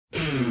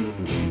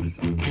Welcome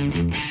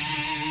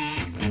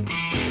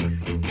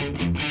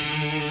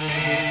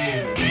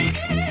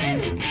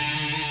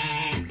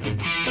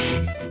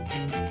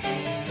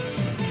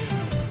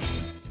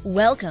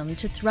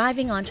to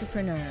Thriving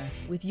Entrepreneur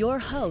with your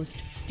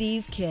host,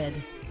 Steve Kidd,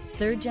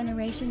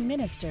 third-generation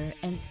minister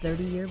and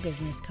 30-year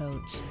business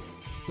coach.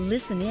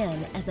 Listen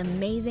in as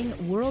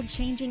amazing,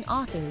 world-changing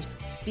authors,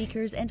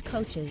 speakers, and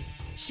coaches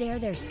share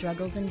their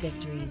struggles and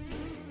victories.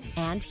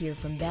 And hear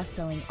from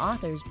best-selling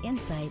authors'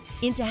 insight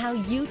into how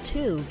you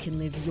too can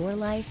live your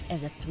life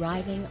as a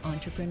thriving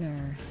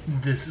entrepreneur.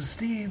 This is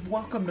Steve.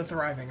 Welcome to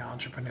Thriving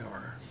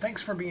Entrepreneur.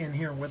 Thanks for being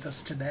here with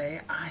us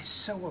today. I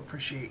so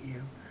appreciate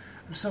you.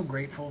 I'm so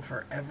grateful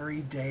for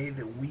every day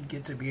that we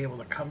get to be able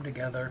to come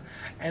together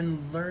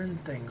and learn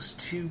things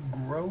to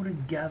grow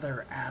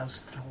together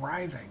as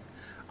thriving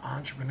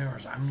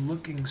entrepreneurs. I'm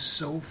looking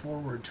so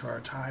forward to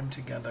our time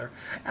together,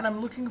 and I'm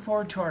looking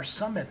forward to our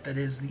summit that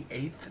is the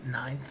 8th,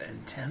 9th,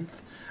 and 10th.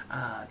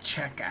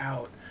 Check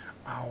out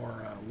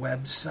our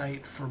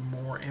website for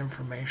more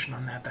information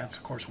on that. That's,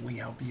 of course,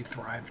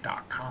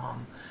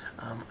 wehelpyouthrive.com.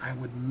 I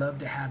would love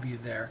to have you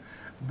there,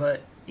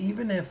 but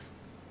even if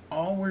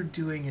all we're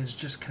doing is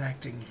just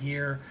connecting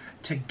here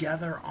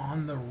together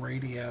on the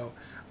radio,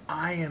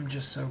 I am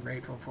just so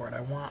grateful for it.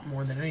 I want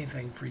more than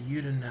anything for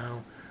you to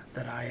know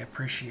that I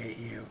appreciate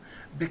you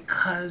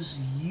because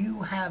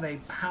you have a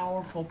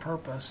powerful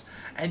purpose,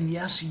 and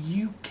yes,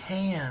 you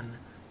can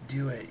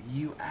do it.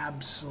 You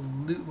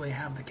absolutely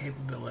have the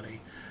capability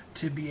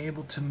to be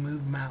able to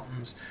move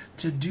mountains,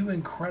 to do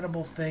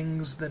incredible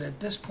things that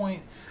at this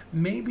point,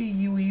 maybe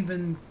you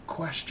even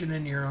question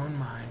in your own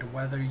mind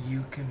whether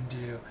you can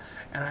do.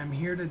 And I'm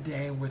here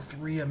today with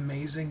 3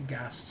 amazing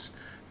guests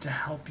to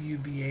help you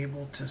be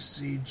able to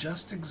see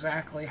just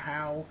exactly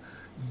how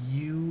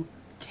you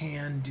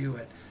can do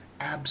it.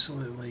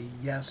 Absolutely,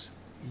 yes,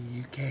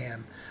 you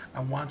can.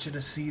 I want you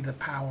to see the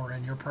power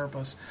in your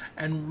purpose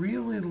and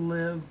really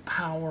live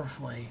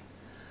powerfully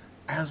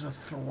as a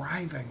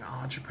thriving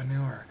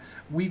entrepreneur.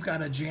 We've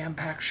got a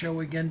jam-packed show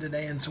again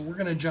today, and so we're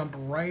going to jump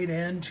right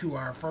into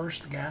our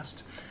first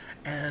guest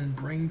and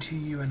bring to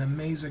you an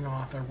amazing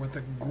author with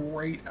a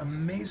great,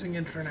 amazing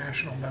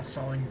international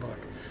best-selling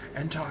book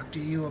and talk to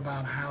you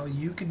about how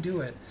you can do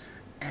it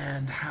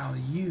and how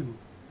you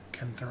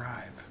can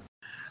thrive.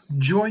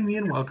 Join me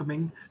in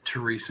welcoming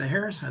Theresa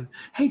Harrison.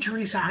 Hey,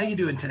 Theresa, how you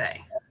doing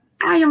today?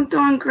 I am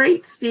doing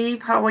great,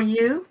 Steve. How are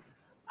you?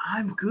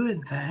 I'm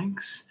good,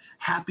 thanks.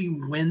 Happy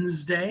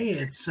Wednesday.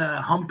 It's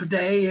hump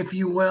day, if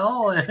you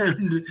will,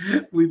 and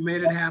we've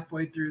made it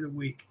halfway through the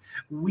week.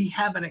 We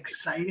have an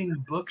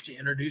exciting book to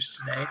introduce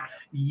today.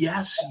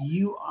 Yes,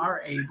 You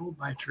Are Able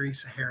by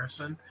Theresa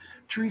Harrison.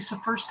 Theresa,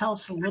 first tell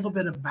us a little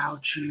bit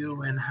about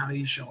you and how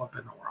you show up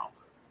in the world.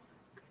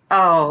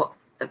 Oh,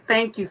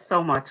 thank you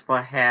so much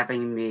for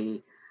having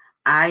me.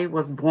 I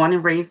was born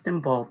and raised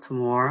in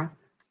Baltimore.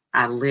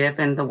 I live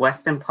in the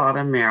western part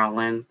of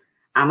Maryland.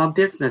 I'm a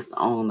business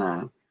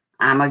owner.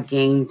 I'm a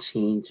game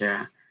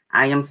changer.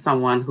 I am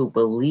someone who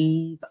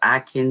believes I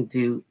can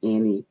do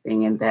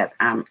anything and that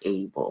I'm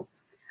able.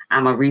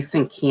 I'm a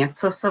recent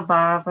cancer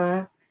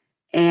survivor,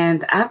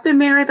 and I've been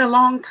married a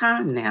long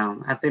time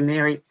now. I've been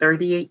married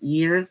 38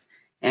 years,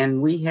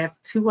 and we have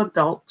 2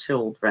 adult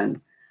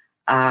children.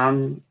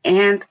 And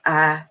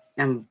I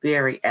am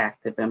very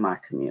active in my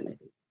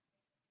community.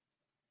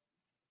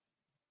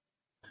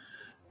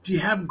 Do you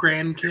have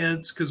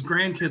grandkids? Because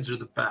grandkids are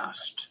the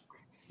best.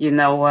 You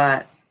know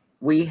what?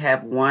 We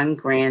have 1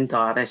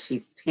 granddaughter.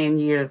 She's 10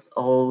 years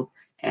old,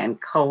 and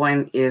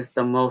Cohen is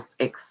the most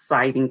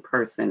exciting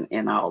person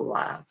in our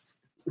lives.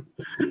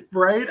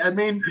 Right? I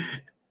mean,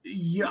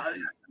 yeah,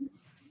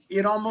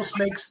 it almost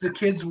makes the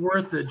kids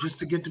worth it just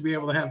to get to be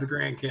able to have the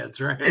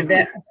grandkids,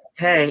 right?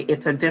 Hey,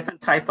 it's a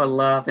different type of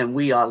love, and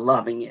we are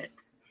loving it.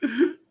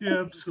 Yeah,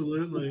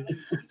 absolutely.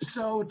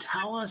 So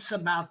tell us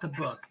about the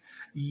book.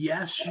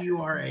 Yes, You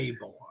Are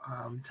Able.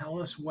 Tell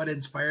us what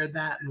inspired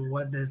that and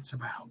what it's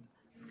about.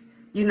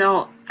 You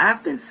know,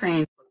 I've been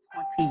saying for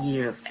 20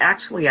 years,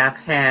 actually, I've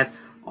had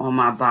on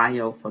my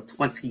bio for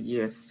 20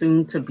 years,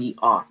 soon to be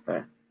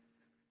author.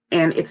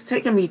 And it's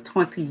taken me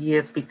 20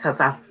 years because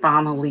I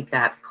finally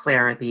got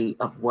clarity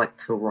of what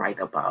to write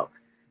about.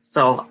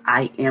 So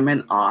I am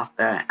an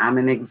author. I'm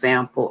an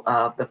example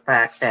of the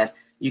fact that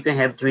you can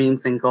have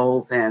dreams and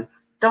goals and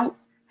don't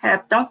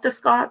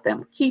discard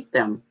them, keep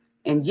them.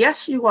 And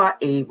yes, you are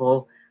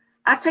able.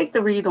 I take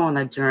the reader on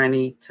a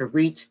journey to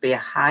reach their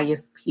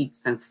highest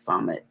peaks and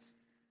summits,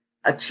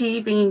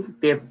 achieving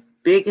their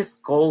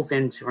biggest goals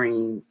and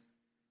dreams.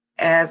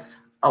 As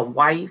a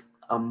wife,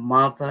 a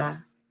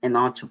mother, an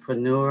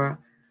entrepreneur,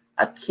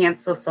 a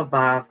cancer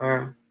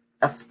survivor,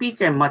 a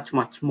speaker, and much,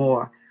 much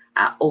more,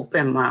 I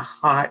open my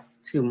heart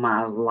to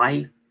my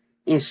life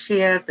and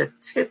share the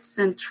tips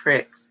and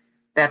tricks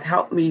that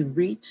helped me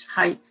reach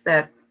heights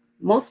that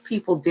most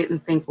people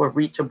didn't think were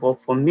reachable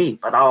for me,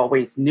 but I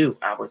always knew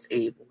I was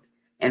able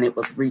and it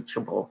was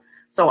reachable.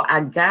 So I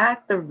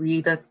guide the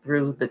reader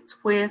through the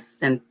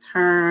twists and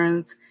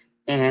turns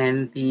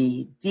and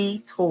the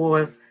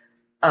detours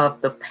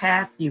of the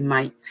path you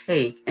might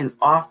take and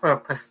offer a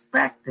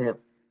perspective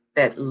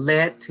that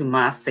led to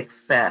my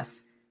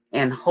success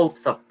in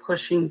hopes of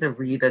pushing the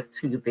reader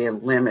to their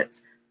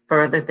limits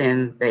further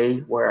than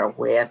they were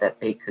aware that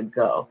they could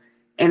go.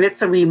 And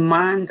it's a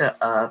reminder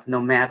of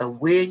no matter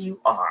where you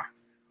are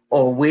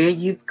or where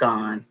you've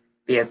gone,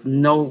 there's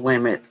no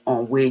limit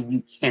on where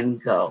you can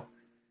go.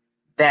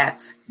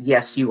 That's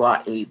yes, you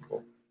are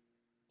able.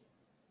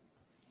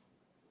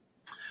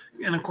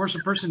 And of course, a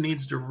person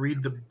needs to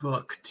read the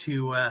book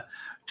to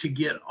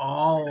get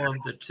all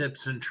of the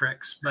tips and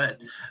tricks. But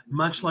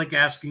much like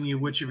asking you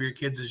which of your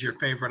kids is your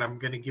favorite, I'm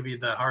going to give you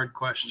the hard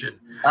question.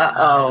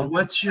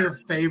 What's your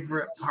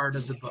favorite part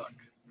of the book?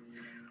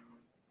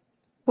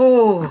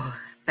 Oh,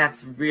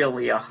 that's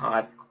really a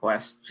hard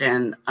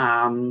question.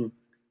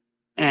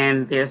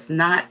 And there's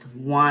not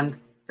one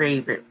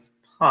favorite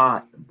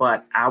part,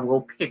 but I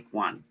will pick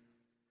one.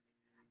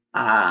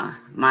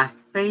 My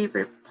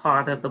favorite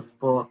part of the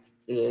book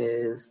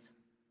is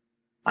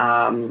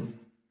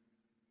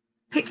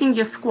picking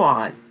your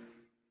squad.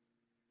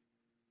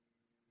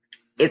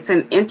 It's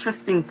an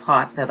interesting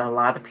part that a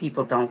lot of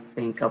people don't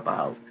think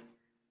about.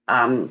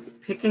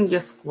 Picking your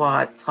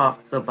squad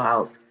talks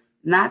about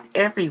not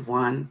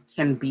everyone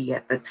can be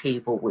at the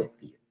table with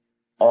you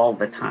all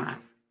the time.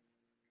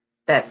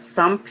 That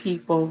some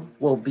people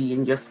will be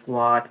in your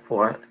squad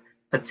for a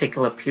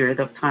particular period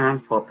of time,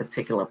 for a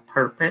particular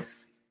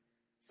purpose.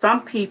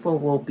 Some people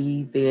will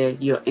be there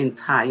your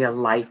entire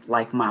life,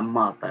 like my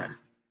mother.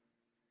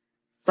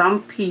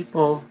 Some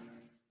people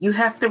you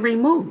have to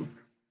remove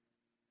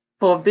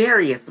for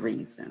various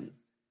reasons.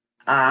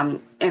 And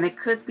it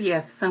could be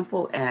as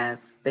simple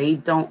as they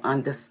don't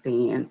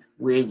understand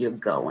where you're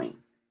going.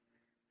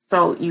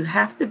 So you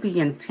have to be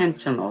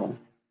intentional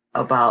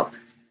about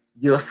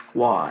your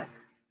squad,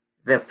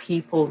 the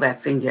people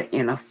that's in your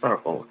inner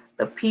circle,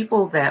 the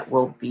people that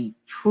will be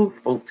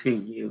truthful to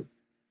you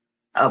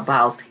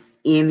about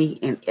any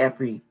and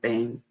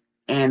everything,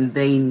 and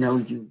they know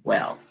you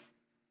well.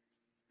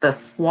 The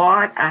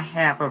squad I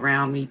have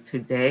around me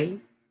today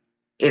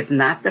is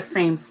not the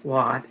same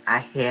squad I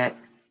had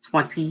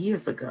 20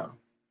 years ago.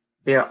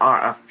 There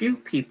are a few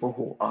people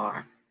who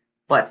are,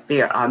 but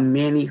there are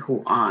many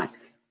who aren't.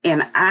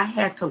 And I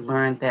had to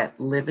learn that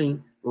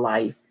living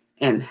life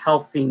and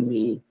helping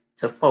me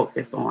to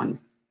focus on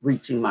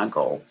reaching my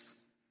goals.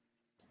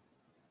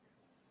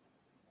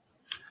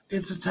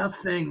 It's a tough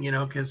thing,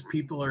 because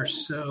people are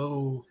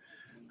so,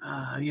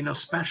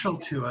 special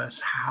to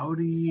us. How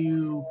do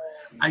you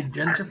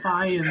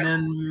identify and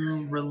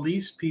then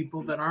release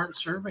people that aren't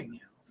serving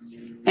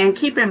you? And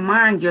keep in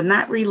mind, you're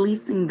not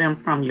releasing them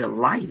from your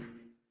life.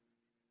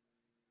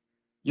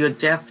 You're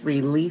just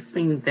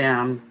releasing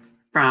them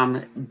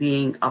from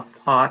being a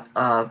part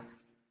of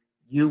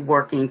you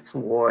working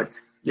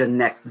towards your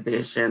next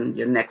vision,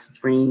 your next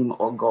dream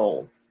or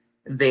goal.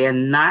 They're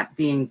not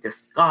being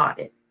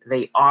discarded.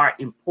 They are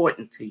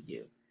important to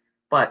you.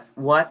 But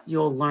what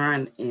you'll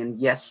learn in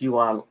Yes, You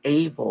Are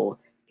Able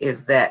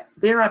is that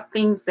there are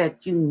things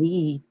that you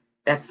need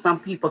that some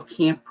people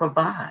can't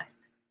provide.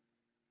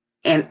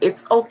 And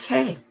it's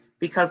okay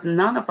because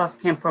none of us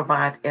can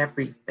provide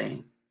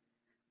everything.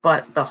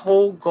 But the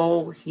whole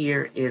goal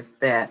here is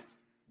that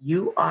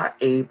you are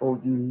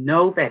able, you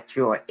know that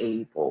you're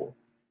able,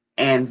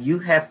 and you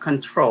have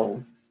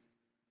control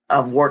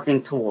of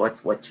working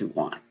towards what you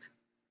want.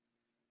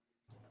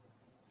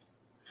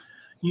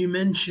 You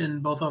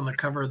mentioned both on the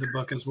cover of the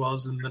book as well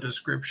as in the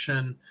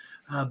description,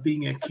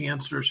 being a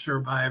cancer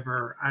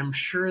survivor. I'm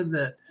sure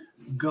that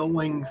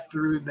going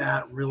through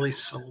that really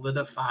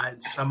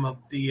solidified some of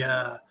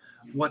the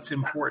what's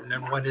important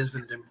and what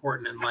isn't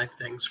important in life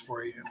things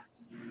for you.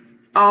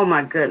 Oh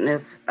my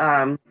goodness.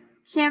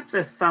 Cancer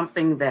is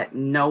something that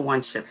no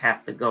one should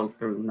have to go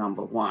through,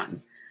 number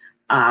one.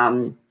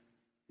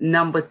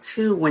 Number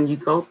two, when you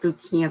go through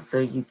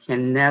cancer, you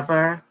can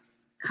never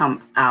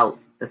come out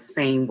the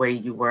same way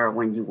you were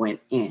when you went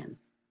in.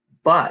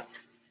 But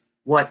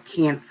what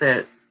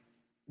cancer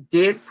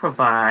did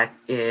provide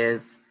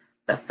is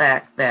the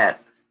fact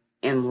that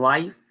in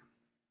life,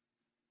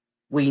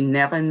 we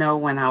never know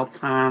when our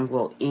time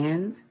will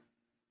end.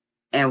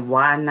 And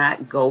why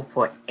not go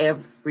for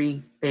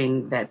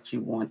everything that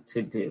you want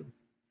to do?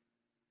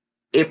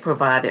 It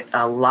provided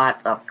a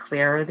lot of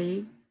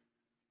clarity.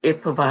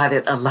 It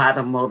provided a lot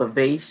of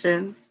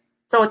motivation.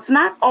 So it's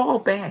not all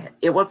bad.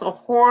 It was a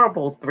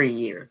horrible 3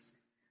 years,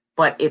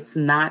 but it's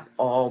not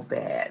all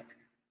bad.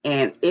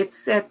 And it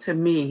said to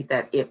me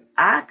that if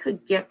I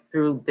could get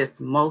through this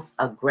most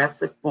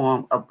aggressive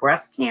form of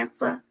breast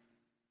cancer,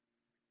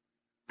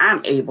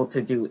 I'm able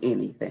to do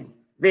anything.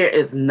 There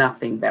is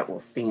nothing that will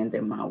stand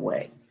in my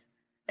way.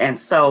 And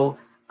so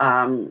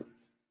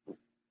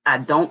I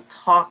don't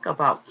talk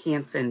about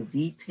cancer in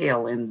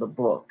detail in the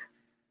book,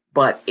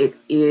 but it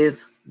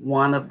is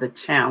one of the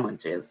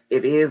challenges.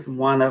 It is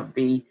one of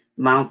the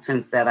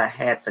mountains that I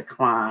had to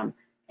climb.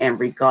 And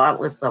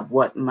regardless of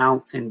what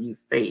mountain you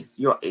face,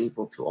 you're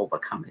able to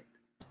overcome it.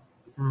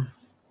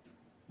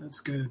 That's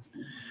good.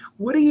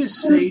 What do you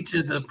say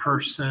to the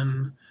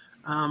person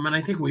And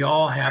I think we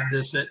all have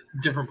this at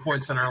different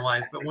points in our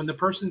life. But when the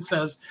person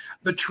says,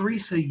 but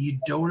Theresa, you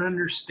don't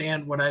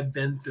understand what I've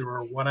been through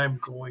or what I'm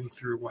going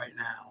through right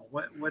now,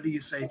 what do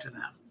you say to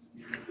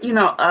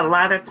them? A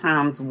lot of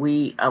times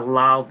we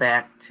allow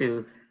that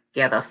to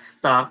get us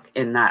stuck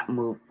and not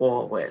move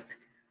forward.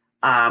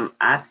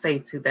 I say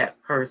to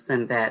that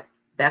person that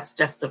that's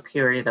just a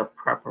period of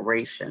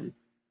preparation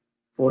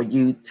for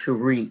you to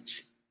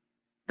reach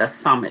the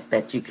summit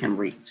that you can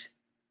reach.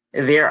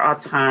 There are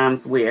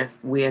times where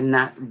we're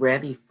not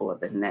ready for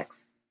the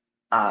next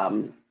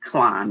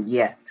climb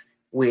yet.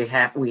 We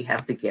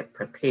have to get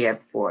prepared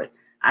for it.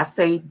 I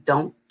say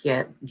don't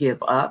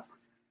give up,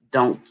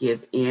 don't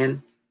give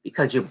in,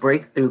 because your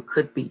breakthrough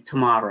could be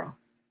tomorrow.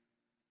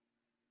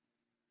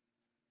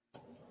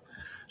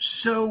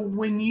 So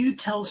when you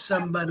tell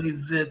somebody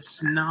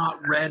that's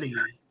not ready,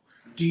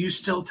 do you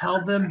still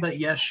tell them, but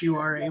yes, you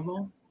are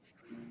able?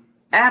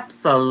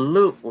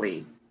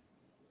 Absolutely.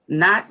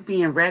 Not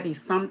being ready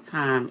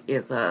sometimes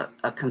is a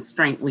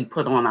constraint we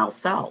put on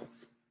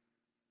ourselves.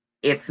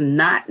 It's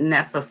not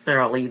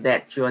necessarily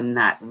that you're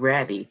not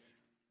ready.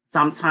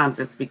 Sometimes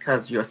it's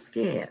because you're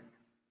scared.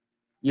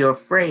 You're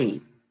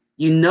afraid.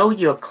 You know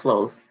you're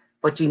close,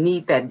 but you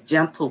need that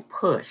gentle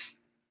push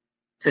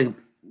to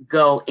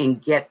go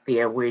and get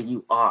there where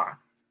you are.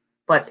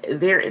 But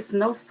there is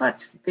no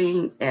such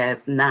thing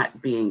as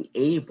not being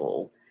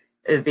able.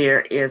 There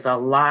is a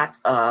lot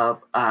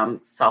of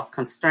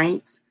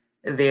self-constraints.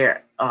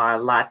 There are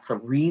lots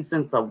of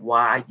reasons of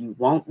why you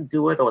won't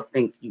do it or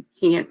think you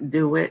can't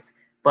do it,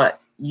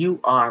 but you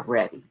are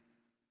ready.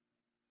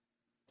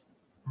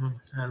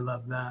 I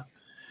love that.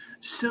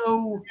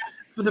 So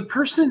for the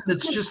person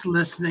that's just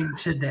listening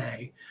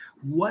today,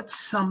 what's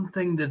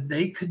something that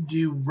they could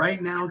do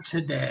right now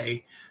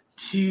today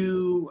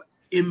to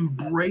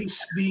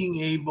embrace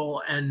being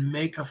able and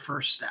make a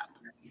first step?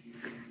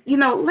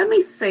 Let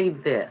me say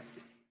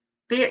this.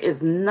 There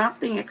is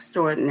nothing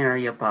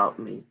extraordinary about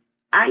me.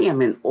 I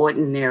am an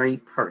ordinary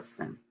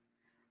person.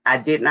 I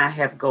did not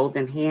have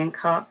golden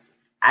handcuffs.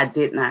 I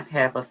did not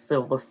have a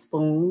silver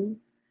spoon.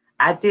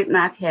 I did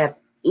not have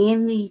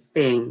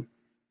anything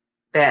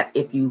that,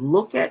 if you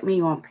look at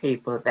me on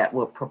paper, that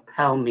will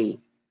propel me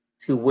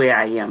to where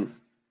I am.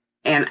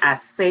 And I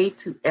say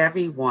to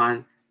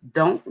everyone,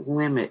 don't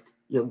limit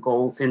your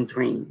goals and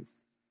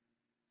dreams.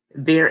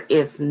 There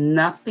is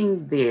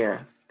nothing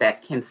there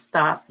that can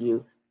stop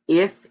you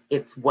if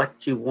it's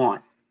what you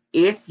want,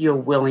 if you're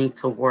willing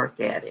to work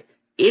at it,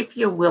 if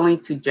you're willing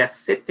to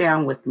just sit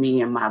down with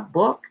me in my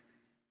book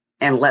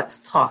and let's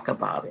talk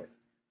about it.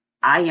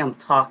 I am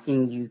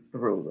talking you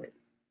through it,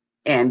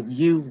 and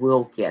you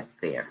will get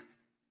there.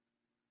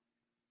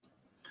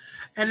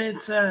 And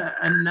it's a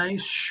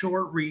nice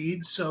short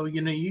read, so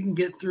you can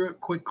get through it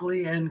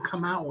quickly and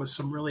come out with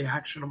some really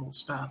actionable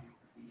stuff.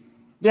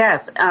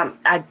 Yes,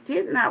 I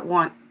did not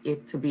want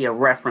it to be a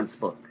reference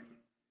book.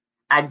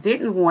 I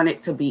didn't want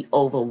it to be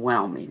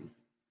overwhelming.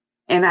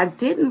 And I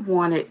didn't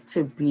want it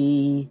to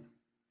be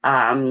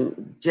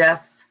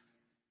just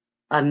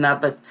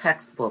another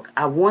textbook.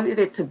 I wanted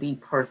it to be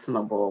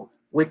personable,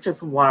 which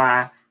is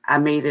why I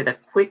made it a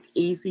quick,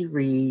 easy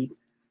read.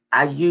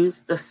 I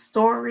used the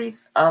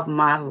stories of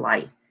my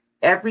life.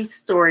 Every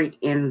story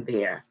in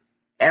there,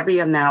 every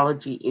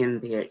analogy in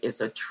there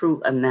is a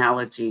true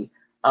analogy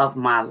of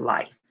my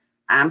life.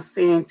 I'm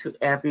saying to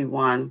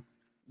everyone,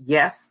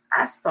 yes,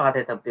 I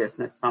started a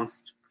business from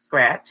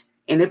scratch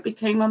and it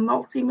became a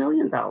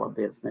multi-million-dollar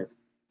business.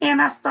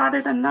 And I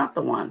started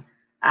another one.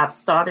 I've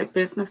started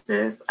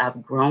businesses,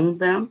 I've grown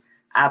them,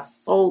 I've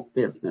sold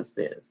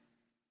businesses.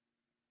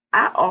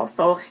 I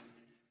also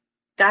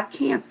got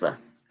cancer.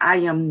 I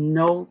am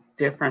no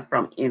different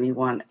from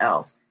anyone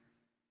else.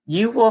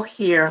 You will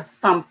hear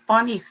some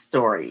funny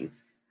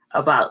stories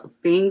about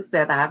things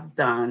that I've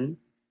done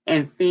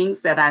and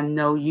things that I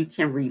know you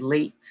can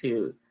relate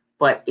to,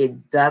 but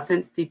it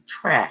doesn't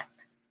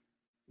detract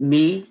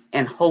me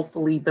and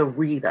hopefully the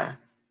reader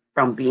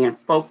from being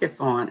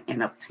focused on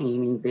and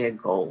obtaining their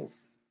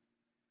goals.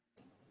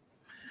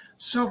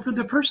 So for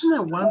the person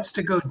that wants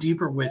to go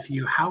deeper with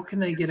you, how can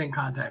they get in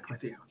contact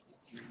with you?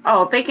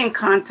 Oh, they can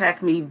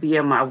contact me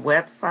via my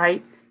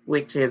website,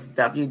 which is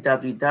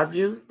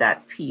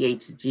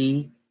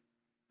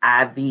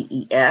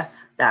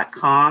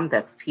www.thgives.com.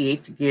 That's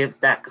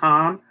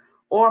thgives.com.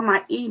 Or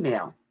my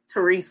email,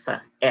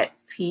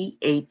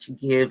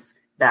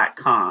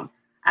 Theresa@thgives.com.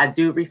 I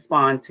do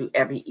respond to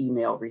email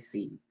email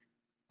received.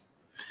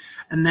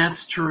 And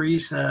that's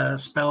Theresa,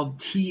 spelled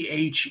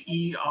Theresa.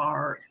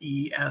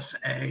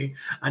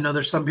 I know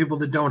there's some people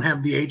that don't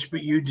have the H,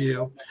 but you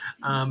do.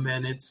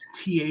 And it's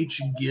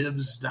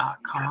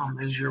thgives.com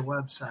is your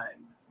website.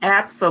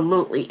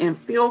 Absolutely. And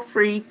feel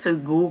free to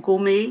Google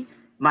me.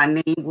 My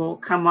name will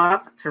come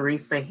up,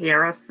 Theresa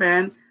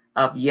Harrison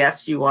of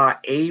Yes, You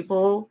Are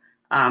Able,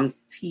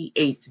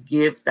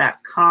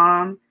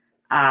 thgives.com,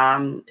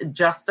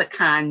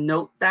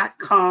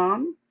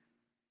 justakindnote.com.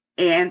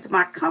 And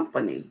my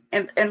company.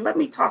 And let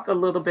me talk a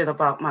little bit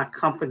about my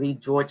company,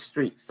 George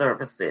Street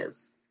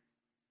Services.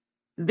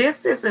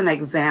 This is an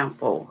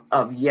example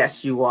of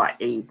yes, you are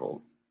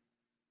able.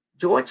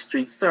 George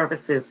Street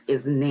Services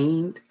is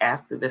named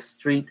after the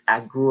street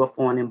I grew up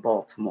on in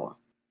Baltimore.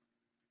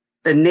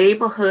 The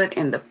neighborhood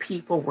and the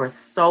people were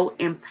so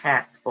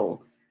impactful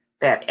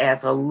that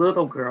as a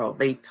little girl,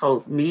 they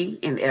told me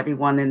and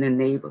everyone in the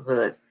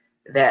neighborhood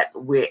that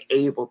we're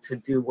able to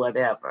do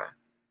whatever.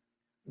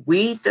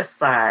 We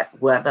decide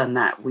whether or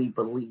not we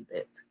believe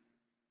it.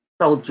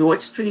 So George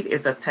Street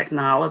is a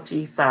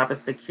technology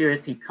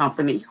cybersecurity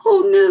company.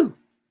 Who knew?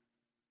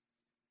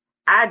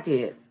 I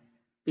did,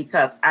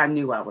 because I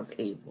knew I was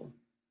able.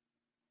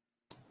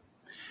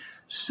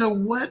 So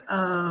what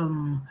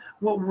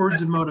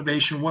words of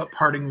motivation, what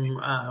parting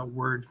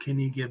word can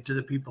you give to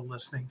the people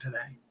listening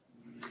today?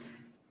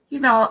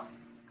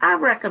 I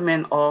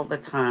recommend all the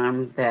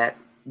time that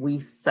we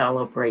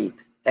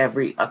celebrate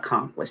every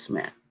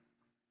accomplishment.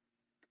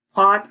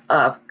 Part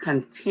of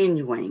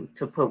continuing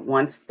to put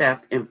one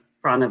step in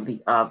front of the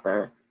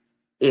other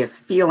is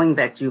feeling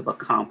that you've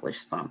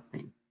accomplished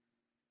something.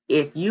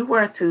 If you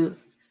were to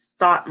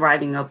start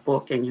writing a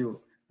book and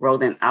you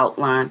wrote an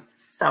outline,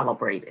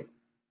 celebrate it.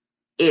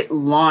 It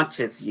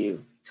launches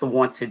you to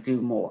want to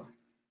do more.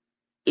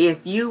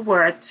 If you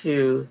were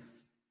to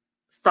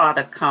start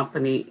a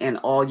company and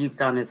all you've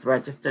done is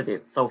registered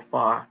it so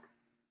far,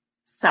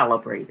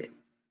 celebrate it.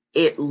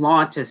 It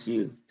launches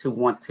you to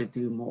want to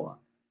do more.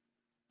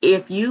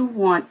 If you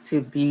want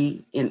to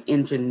be an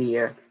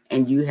engineer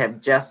and you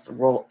have just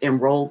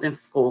enrolled in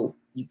school,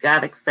 you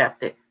got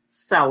accepted,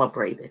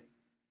 celebrate it.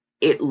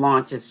 It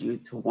launches you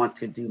to want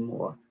to do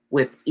more.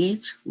 With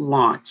each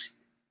launch,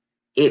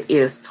 it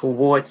is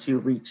towards you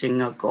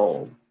reaching a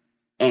goal.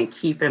 And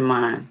keep in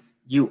mind,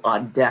 you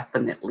are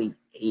definitely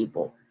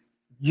able.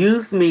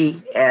 Use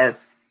me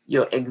as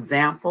your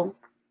example.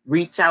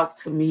 Reach out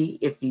to me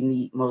if you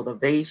need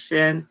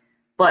motivation,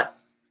 but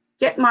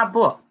get my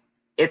book.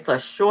 It's a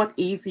short,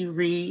 easy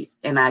read,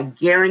 and I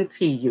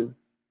guarantee you,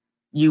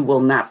 you will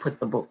not put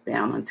the book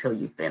down until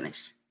you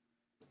finish.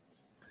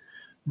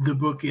 The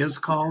book is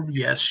called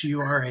Yes,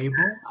 You Are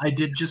Able. I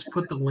did just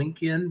put the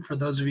link in for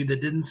those of you that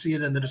didn't see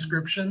it in the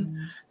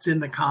description. It's in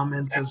the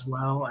comments as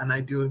well. And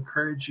I do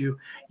encourage you.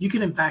 You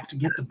can, in fact,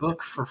 get the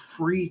book for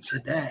free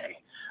today,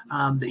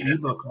 the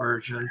ebook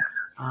version.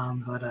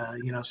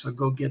 So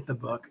go get the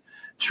book.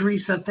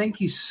 Theresa,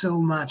 thank you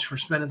so much for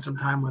spending some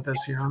time with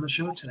us here on the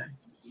show today.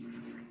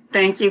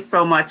 Thank you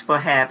so much for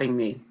having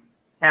me.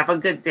 Have a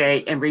good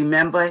day. And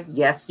remember,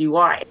 yes, you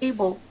are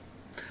able.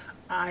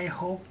 I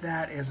hope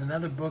that is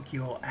another book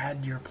you'll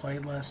add to your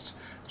playlist,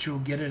 that you'll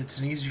get it. It's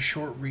an easy,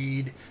 short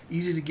read,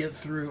 easy to get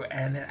through,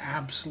 and it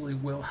absolutely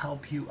will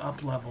help you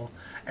up level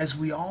as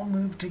we all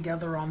move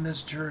together on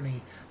this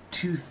journey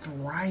to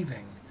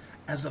thriving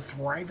as a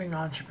thriving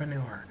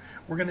entrepreneur.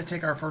 We're going to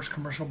take our first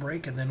commercial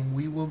break, and then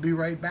we will be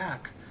right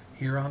back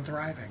here on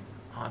Thriving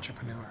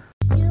Entrepreneur.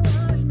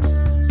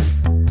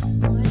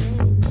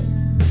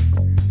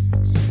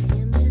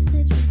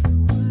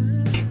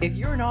 If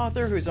you're an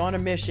author who's on a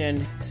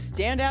mission,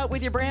 stand out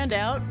with your brand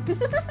out.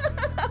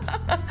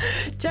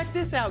 Check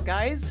this out,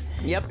 guys.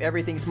 Yep,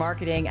 everything's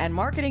marketing, and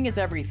marketing is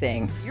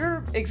everything.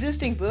 Your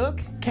existing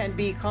book can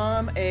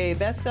become a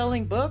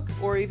best-selling book,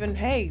 or even,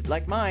 hey,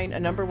 like mine, a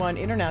 #1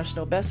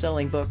 international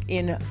best-selling book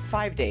in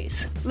 5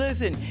 days.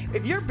 Listen,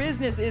 if your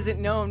business isn't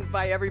known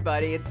by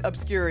everybody, it's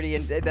obscurity,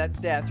 and that's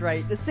death,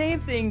 right? The same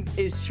thing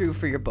is true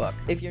for your book.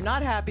 If you're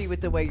not happy with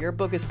the way your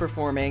book is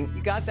performing,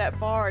 you got that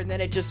far, and then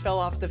it just fell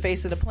off the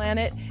face of the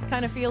planet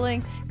kind of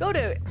feeling, go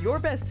to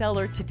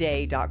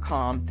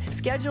yourbestsellertoday.com.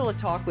 Schedule a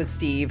talk with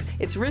Steve.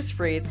 It's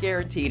risk-free, it's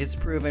guaranteed, it's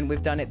proven.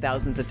 We've done it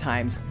thousands of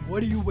times.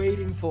 What are you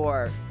waiting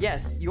for?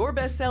 Yes,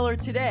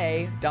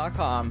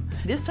 yourbestsellertoday.com.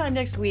 This time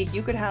next week,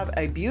 you could have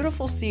a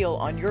beautiful seal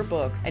on your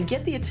book and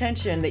get the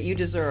attention that you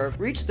deserve.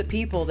 Reach the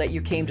people that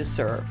you came to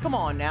serve. Come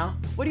on now.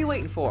 What are you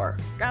waiting for?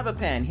 Grab a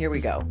pen. Here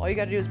we go. All you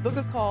got to do is book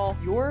a call.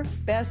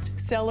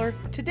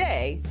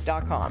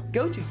 Yourbestsellertoday.com.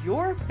 Go to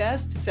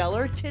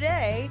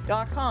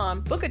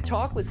yourbestsellertoday.com. Book a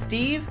talk with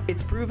Steve.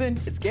 It's proven.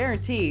 It's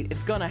guaranteed.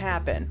 It's going to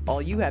happen.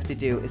 All you have to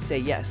do is say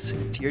yes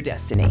to your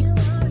destiny.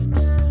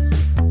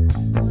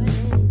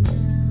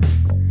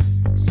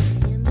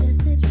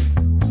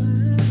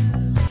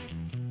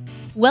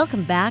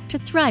 Welcome back to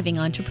Thriving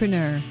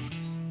Entrepreneur.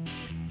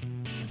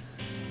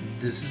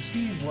 This is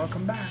Steve.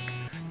 Welcome back.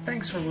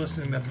 Thanks for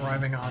listening to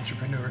Thriving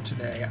Entrepreneur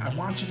today. I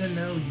want you to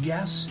know,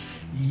 yes,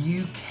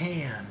 you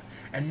can.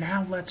 And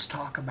now let's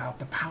talk about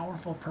the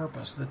powerful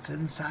purpose that's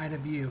inside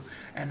of you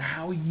and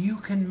how you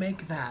can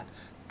make that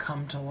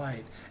come to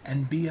light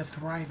and be a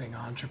thriving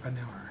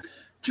entrepreneur.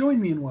 Join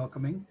me in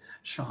welcoming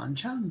Shian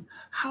Chung.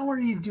 How are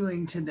you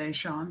doing today,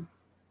 Shian?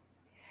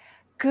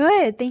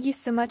 Good. Thank you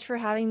so much for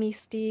having me,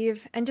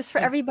 Steve. And just for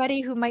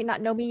everybody who might not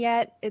know me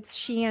yet, it's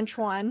Shian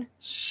Chuan.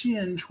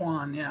 Shian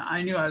Chuan. Yeah,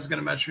 I knew I was going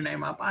to mess your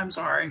name up. I'm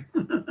sorry.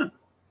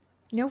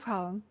 No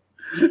problem.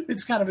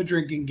 It's kind of a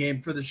drinking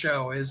game for the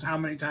show, is how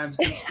many times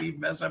can Steve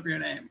mess up your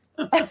name?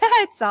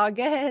 It's all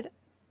good.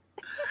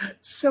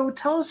 So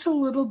tell us a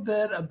little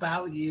bit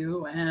about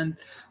you and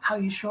how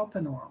you show up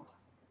in the world.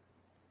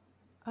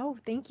 Oh,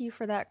 thank you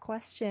for that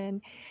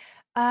question.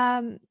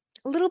 A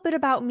little bit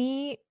about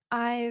me.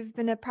 I've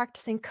been a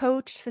practicing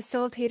coach,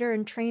 facilitator,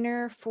 and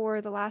trainer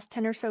for the last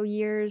 10 or so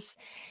years.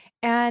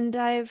 And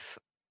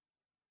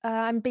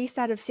I'm based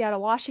out of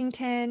Seattle,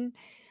 Washington.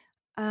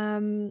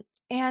 Um,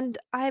 and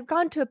I've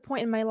gotten to a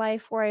point in my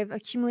life where I've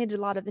accumulated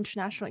a lot of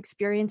international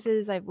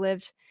experiences. I've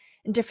lived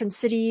in different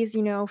cities,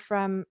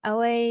 from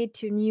LA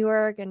to New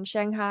York and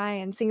Shanghai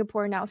and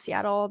Singapore, now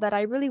Seattle, that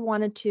I really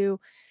wanted to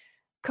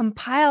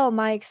compile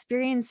my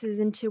experiences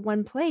into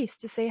one place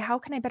to say, how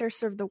can I better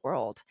serve the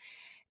world?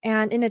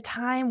 And in a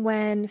time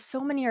when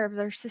so many of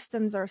their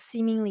systems are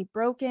seemingly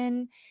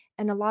broken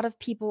and a lot of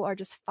people are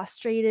just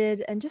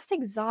frustrated and just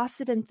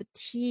exhausted and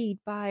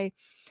fatigued by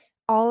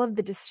all of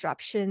the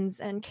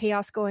disruptions and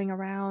chaos going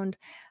around,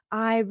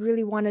 I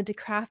really wanted to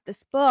craft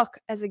this book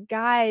as a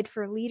guide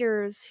for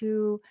leaders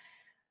who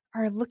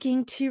are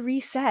looking to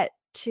reset,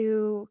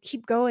 to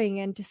keep going,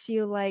 and to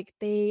feel like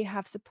they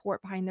have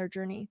support behind their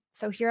journey.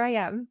 So here I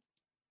am.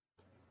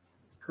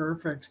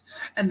 Perfect.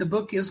 And the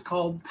book is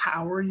called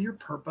Power Your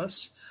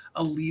Purpose,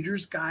 A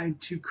Leader's Guide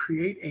to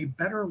Create a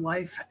Better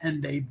Life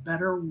and a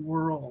Better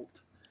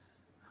World.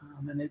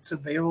 And it's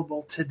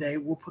available today.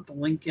 We'll put the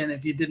link in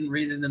if you didn't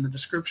read it in the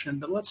description,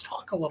 but let's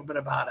talk a little bit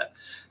about it.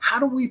 How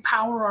do we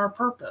power our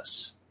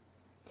purpose?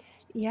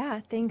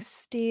 Yeah, thanks,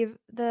 Steve.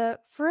 The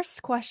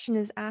first question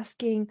is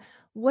asking,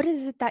 what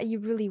is it that you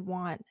really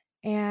want?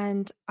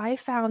 And I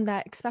found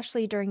that,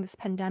 especially during this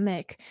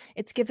pandemic,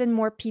 it's given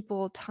more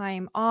people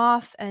time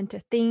off and to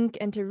think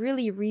and to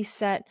really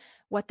reset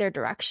what their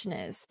direction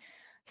is.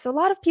 So a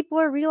lot of people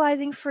are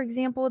realizing, for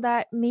example,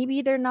 that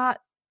maybe they're not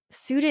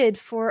suited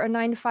for a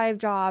 9 to 5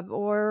 job,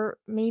 or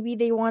maybe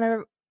they want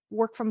to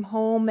work from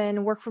home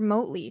and work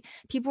remotely.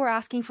 People are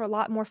asking for a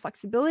lot more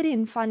flexibility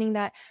and finding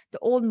that the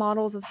old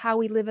models of how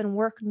we live and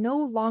work no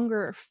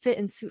longer fit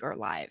and suit our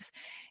lives.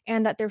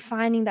 And that they're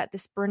finding that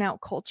this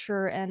burnout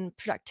culture and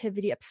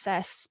productivity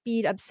obsessed,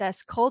 speed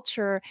obsessed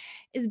culture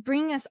is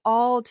bringing us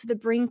all to the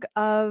brink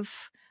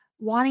of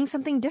wanting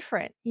something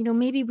different.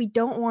 Maybe we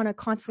don't want to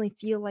constantly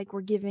feel like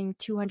we're giving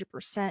 200%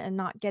 and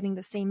not getting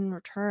the same in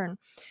return.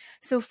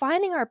 So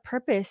finding our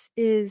purpose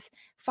is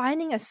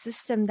finding a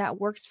system that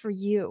works for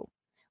you,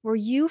 where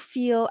you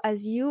feel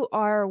as you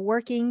are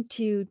working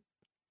to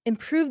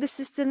improve the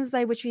systems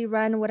by which we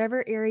run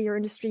whatever area or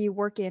industry you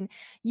work in,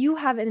 you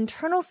have an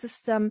internal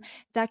system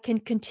that can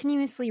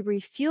continuously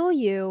refuel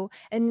you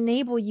and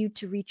enable you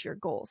to reach your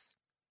goals.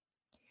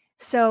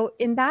 So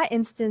in that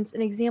instance,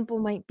 an example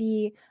might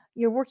be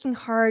you're working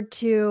hard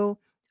to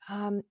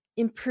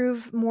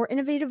improve more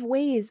innovative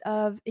ways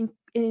of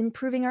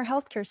improving our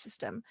healthcare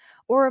system,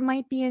 or it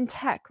might be in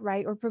tech,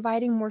 right? Or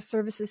providing more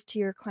services to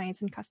your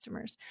clients and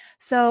customers.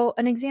 So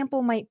an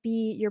example might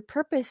be your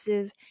purpose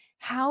is,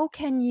 how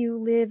can you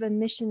live a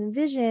mission and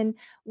vision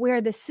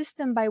where the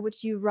system by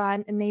which you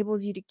run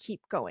enables you to keep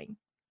going?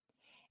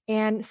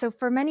 And so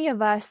for many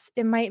of us,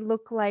 it might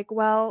look like,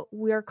 well,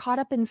 we're caught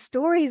up in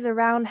stories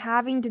around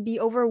having to be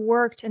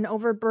overworked and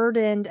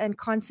overburdened and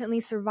constantly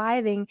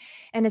surviving.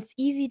 And it's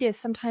easy to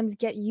sometimes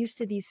get used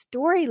to these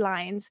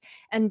storylines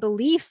and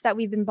beliefs that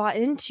we've been bought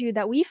into,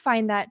 that we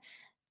find that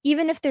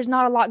even if there's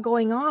not a lot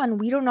going on,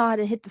 we don't know how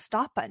to hit the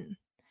stop button.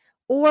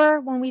 Or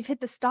when we've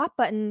hit the stop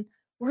button,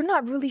 we're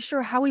not really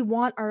sure how we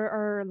want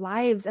our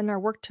lives and our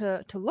work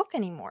to look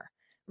anymore,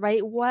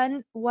 right?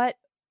 What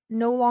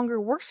no longer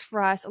works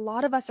for us, a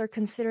lot of us are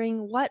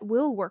considering what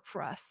will work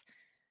for us.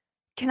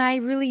 Can I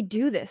really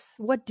do this?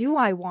 What do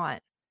I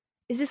want?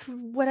 Is this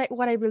what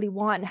I really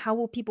want? And how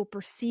will people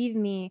perceive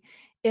me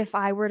if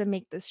I were to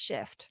make this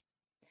shift?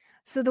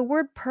 So the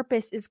word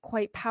purpose is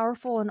quite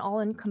powerful and all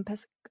I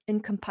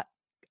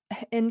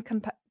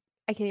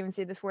can't even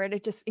say this word.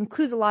 It just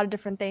includes a lot of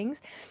different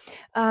things.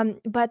 But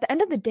at the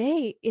end of the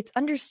day, it's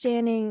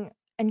understanding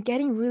and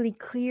getting really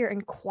clear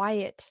and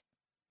quiet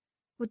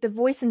with the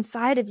voice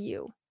inside of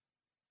you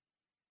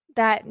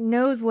that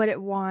knows what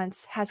it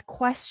wants, has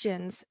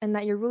questions, and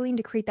that you're willing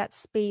to create that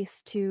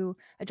space to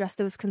address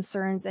those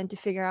concerns and to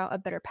figure out a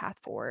better path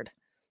forward.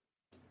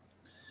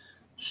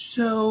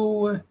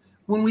 So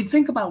when we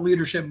think about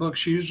leadership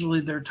books,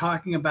 usually they're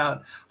talking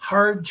about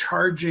hard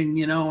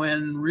charging,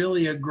 and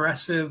really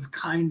aggressive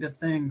kind of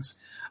things.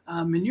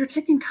 And you're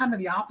taking kind of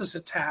the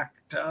opposite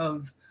tact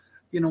of,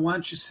 why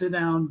don't you sit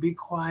down, be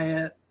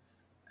quiet,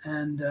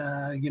 and,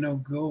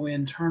 go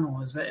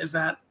internal. Is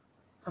that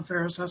a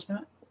fair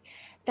assessment?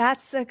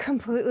 That's a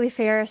completely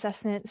fair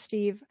assessment,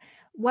 Steve.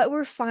 What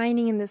we're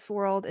finding in this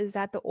world is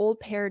that the old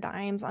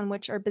paradigms on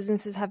which our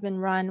businesses have been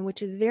run,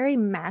 which is very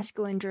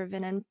masculine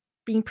driven and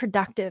being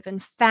productive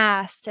and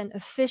fast and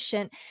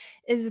efficient,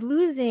 is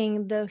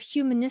losing the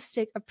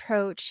humanistic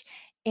approach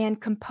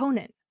and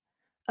component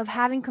of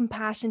having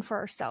compassion for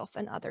ourselves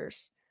and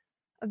others,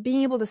 of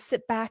being able to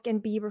sit back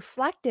and be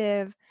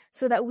reflective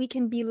so that we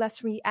can be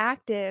less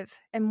reactive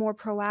and more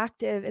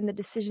proactive in the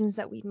decisions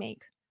that we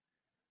make.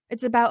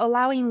 It's about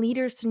allowing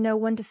leaders to know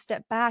when to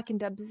step back and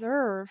to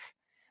observe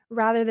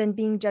rather than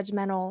being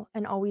judgmental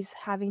and always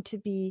having to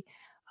be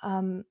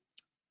on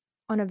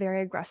on a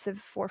very aggressive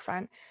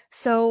forefront.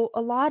 So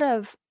a lot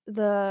of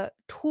the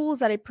tools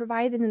that I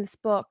provided in this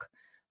book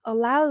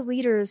allows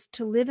leaders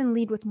to live and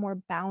lead with more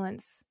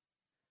balance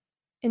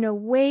in a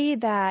way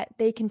that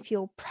they can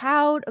feel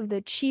proud of the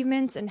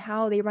achievements and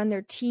how they run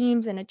their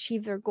teams and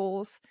achieve their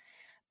goals,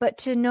 but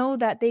to know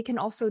that they can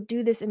also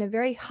do this in a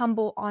very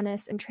humble,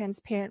 honest, and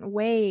transparent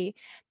way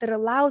that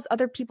allows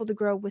other people to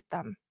grow with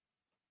them,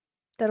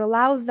 that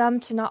allows them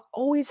to not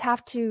always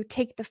have to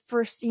take the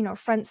first,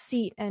 front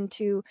seat and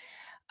to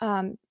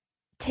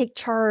take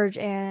charge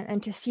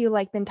and to feel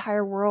like the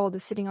entire world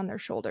is sitting on their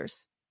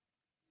shoulders.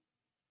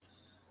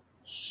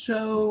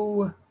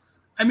 So,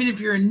 I mean, if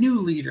you're a new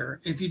leader,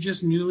 if you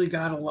just newly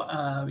got,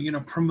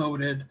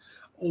 promoted,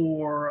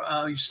 or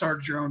you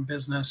started your own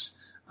business,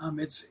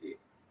 it's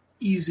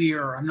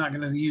easier. I'm not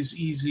going to use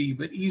easy,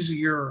 but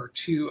easier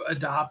to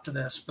adopt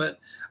this. But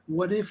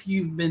what if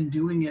you've been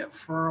doing it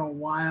for a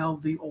while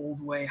the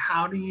old way?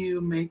 How do you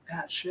make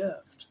that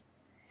shift?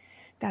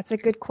 That's a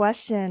good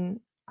question.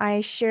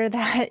 I share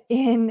that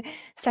in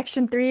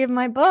section 3 of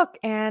my book,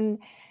 and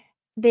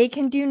they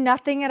can do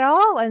nothing at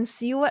all and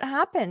see what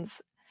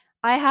happens.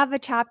 I have a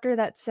chapter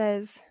that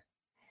says,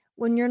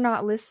 when you're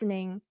not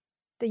listening,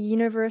 the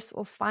universe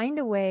will find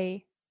a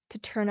way to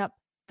turn up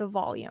the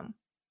volume.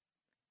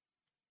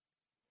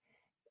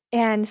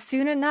 And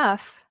soon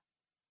enough,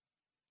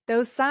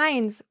 those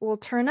signs will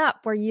turn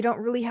up where you don't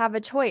really have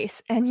a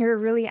choice and you're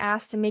really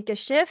asked to make a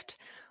shift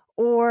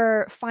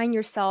or find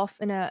yourself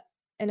in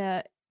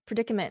a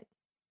predicament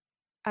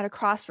at a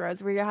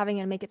crossroads where you're having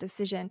to make a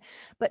decision.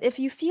 But if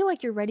you feel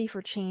like you're ready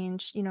for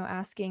change,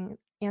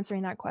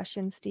 answering that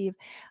question, Steve,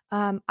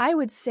 I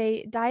would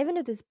say dive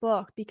into this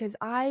book, because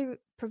I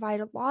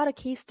provide a lot of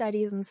case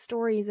studies and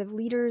stories of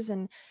leaders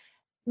and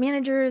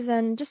managers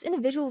and just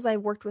individuals I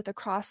worked with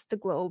across the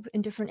globe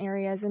in different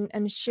areas,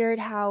 and shared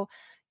how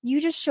you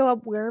just show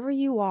up wherever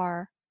you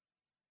are,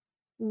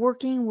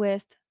 working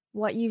with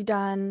what you've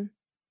done,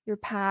 your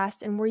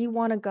past, and where you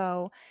want to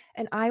go.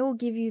 And I will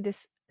give you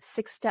this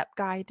 6-step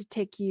guide to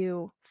take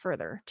you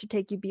further, to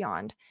take you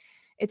beyond.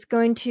 It's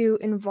going to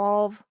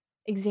involve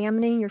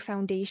examining your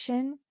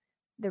foundation,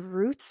 the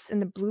roots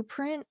and the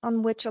blueprint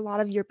on which a lot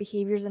of your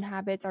behaviors and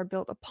habits are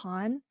built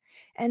upon.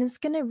 And it's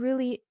going to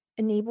really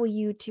enable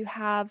you to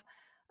have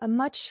a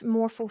much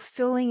more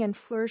fulfilling and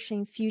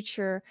flourishing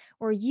future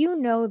where you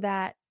know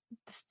that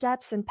the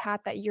steps and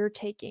path that you're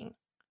taking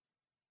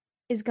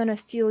is going to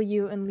fuel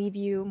you and leave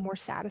you more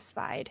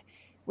satisfied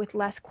with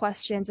less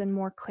questions and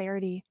more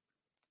clarity.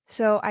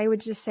 So I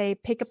would just say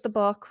pick up the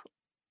book.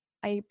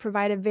 I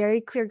provide a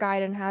very clear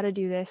guide on how to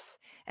do this,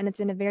 and it's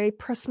in a very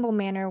personal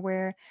manner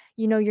where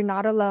you're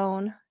not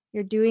alone,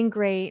 you're doing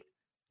great.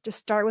 Just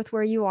start with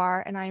where you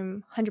are, and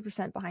I'm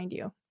 100% behind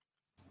you.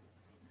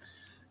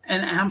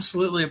 And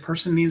absolutely, a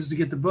person needs to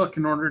get the book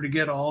in order to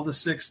get all the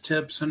 6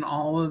 tips and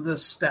all of the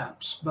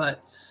steps.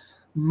 But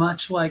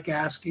much like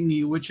asking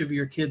you which of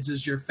your kids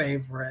is your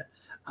favorite,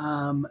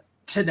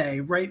 today,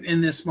 right in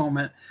this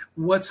moment,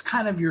 what's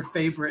kind of your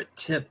favorite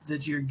tip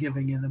that you're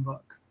giving in the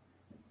book?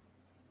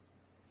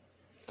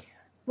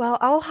 Well,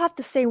 I'll have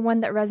to say one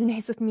that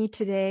resonates with me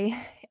today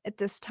at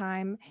this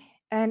time.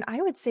 And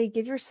I would say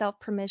give yourself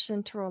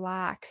permission to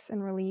relax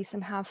and release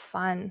and have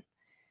fun,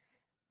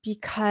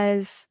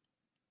 because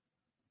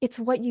it's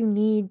what you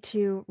need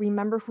to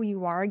remember who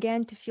you are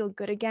again, to feel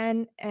good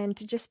again, and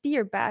to just be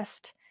your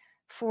best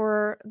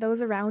for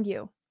those around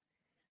you.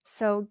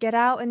 So get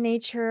out in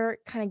nature,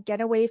 kind of get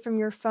away from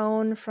your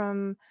phone,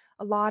 from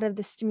a lot of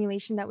the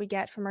stimulation that we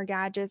get from our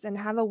gadgets, and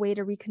have a way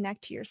to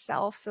reconnect to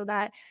yourself so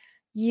that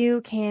you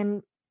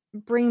can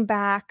bring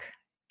back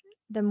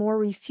the more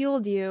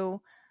refueled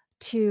you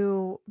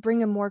to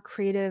bring a more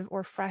creative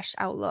or fresh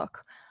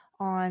outlook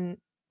on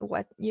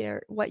what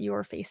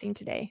you're facing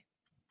today.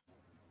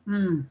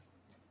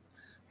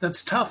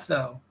 That's tough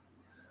though,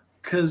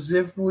 because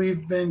if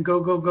we've been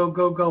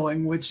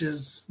going, which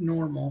is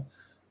normal,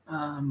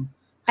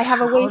 I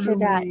have a way for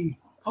that.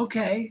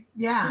 Okay,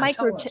 yeah.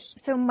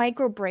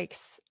 Micro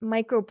breaks.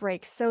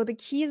 So the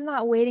key is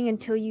not waiting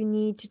until you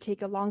need to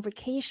take a long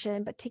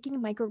vacation, but taking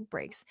micro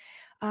breaks.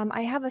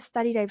 I have a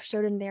study that I've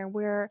showed in there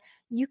where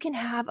you can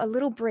have a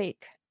little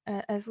break,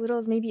 as little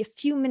as maybe a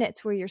few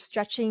minutes, where you're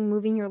stretching,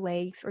 moving your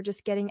legs, or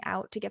just getting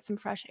out to get some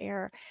fresh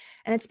air.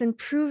 And it's been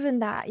proven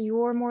that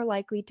you're more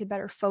likely to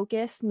better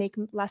focus, make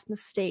less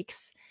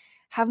mistakes,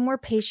 have more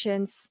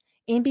patience,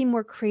 and be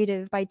more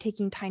creative by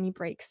taking tiny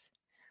breaks.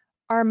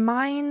 Our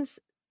minds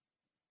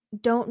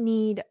don't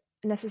need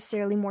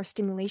necessarily more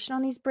stimulation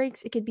on these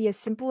breaks. It could be as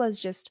simple as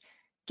just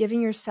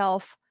giving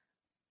yourself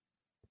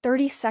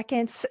 30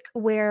 seconds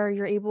where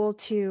you're able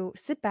to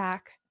sit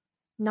back,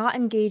 not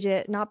engage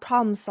it, not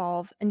problem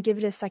solve, and give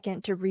it a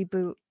second to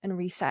reboot and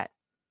reset.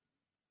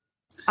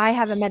 I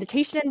have a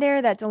meditation in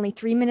there that's only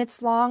 3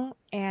 minutes long,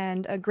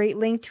 and a great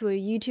link to a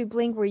YouTube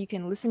link where you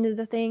can listen to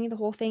the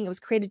whole thing. It was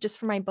created just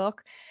for my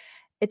book.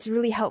 It's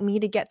really helped me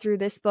to get through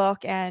this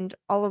book and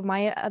all of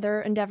my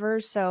other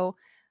endeavors. So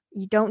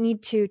You don't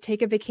need to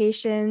take a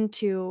vacation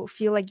to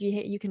feel like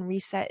you can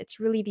reset. It's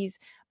really these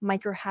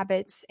micro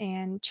habits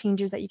and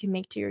changes that you can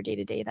make to your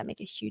day-to-day that make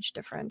a huge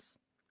difference.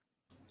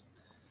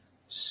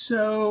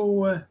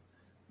 So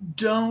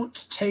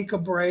don't take a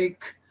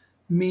break,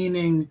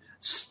 meaning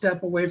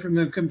step away from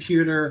the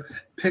computer,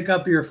 pick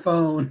up your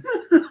phone.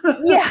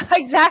 Yeah,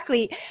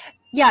 exactly.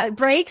 Yeah,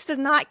 breaks does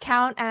not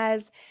count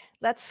as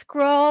let's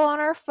scroll on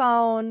our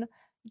phone,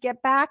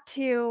 get back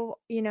to,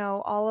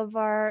 all of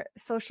our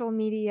social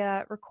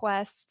media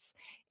requests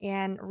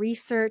and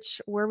research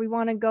where we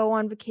want to go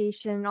on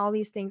vacation, all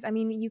these things. I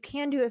mean, you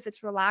can do it if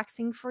it's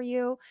relaxing for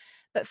you,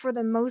 but for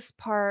the most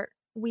part,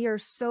 we are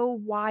so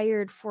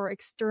wired for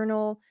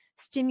external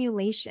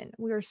stimulation.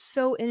 We are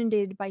so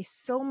inundated by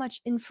so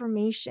much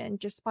information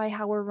just by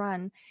how we're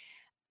run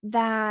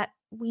that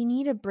we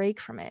need a break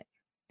from it.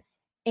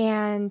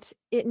 And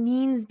it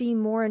means being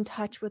more in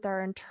touch with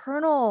our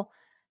internal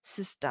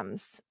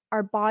systems,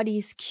 our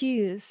body's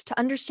cues, to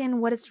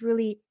understand what it's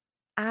really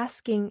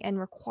asking and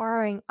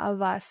requiring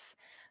of us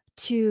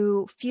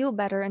to feel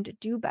better and to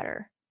do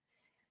better.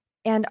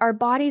 And our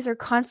bodies are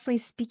constantly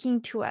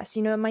speaking to us.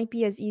 It might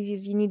be as easy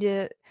as you need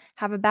to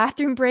have a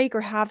bathroom break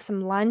or have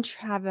some lunch,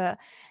 have a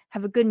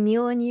good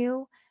meal in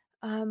you.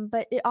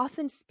 But it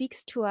often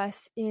speaks to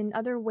us in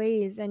other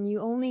ways, and you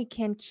only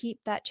can keep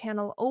that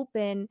channel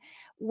open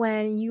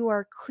when you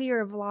are clear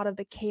of a lot of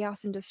the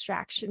chaos and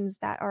distractions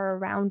that are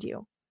around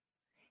you.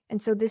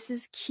 And so this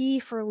is key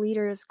for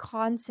leaders,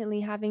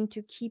 constantly having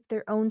to keep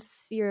their own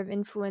sphere of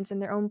influence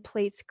and their own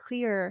plates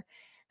clear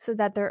so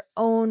that their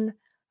own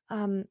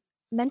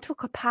mental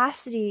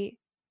capacity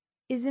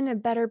is in a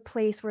better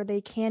place where they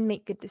can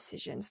make good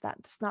decisions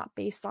that's not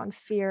based on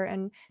fear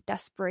and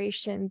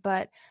desperation,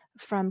 but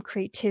from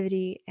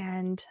creativity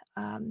and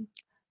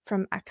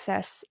from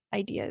excess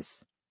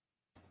ideas.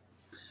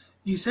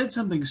 You said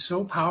something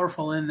so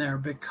powerful in there,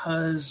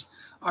 because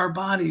our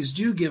bodies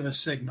do give us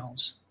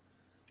signals,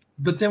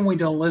 but then we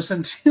don't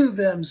listen to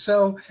them.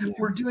 So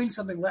we're doing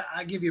something.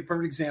 I'll give you a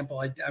perfect example.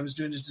 I was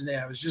doing it today.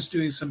 I was just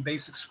doing some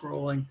basic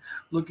scrolling,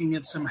 looking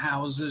at some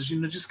houses,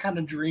 just kind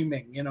of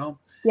dreaming,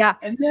 Yeah.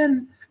 And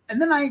then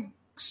I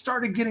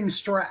started getting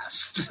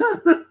stressed.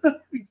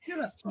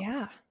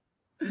 Yeah.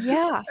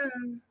 Yeah.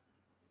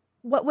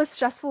 What was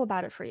stressful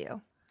about it for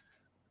you?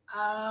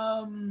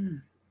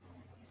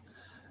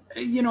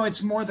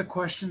 It's more the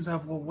questions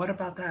of, well, what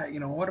about that?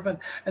 What about,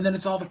 and then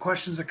it's all the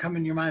questions that come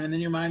in your mind, and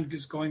then your mind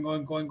is going,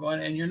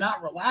 and you're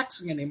not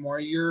relaxing anymore.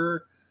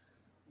 You're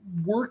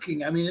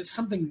working. I mean, it's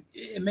something,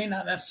 it may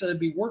not necessarily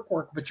be work,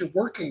 but you're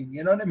working.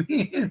 You know what I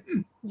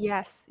mean?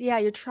 Yes. Yeah.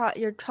 You're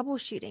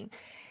troubleshooting.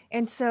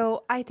 And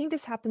so I think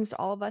this happens to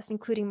all of us,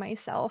 including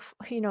myself.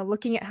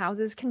 Looking at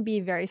houses can be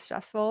very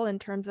stressful in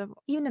terms of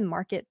even in the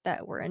market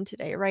that we're in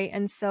today. Right.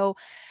 And so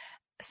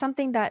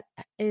something that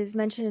is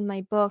mentioned in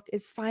my book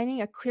is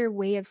finding a clear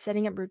way of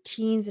setting up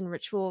routines and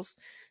rituals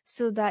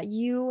so that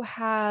you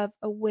have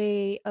a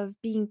way of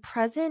being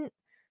present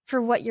for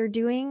what you're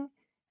doing,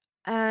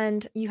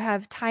 and you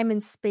have time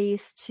and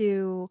space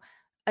to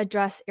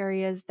address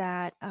areas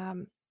that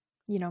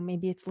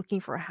maybe it's looking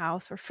for a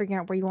house or figuring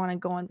out where you want to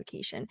go on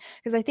vacation.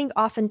 Because I think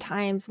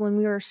oftentimes when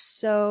we are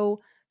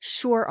so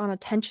short on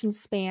attention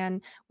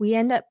span, we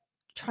end up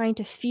trying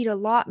to feed a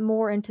lot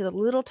more into the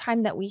little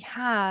time that we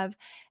have.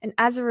 And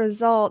as a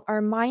result,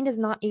 our mind is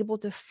not able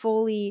to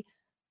fully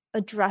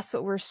address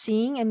what we're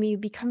seeing, and we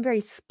become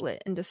very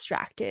split and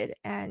distracted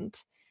and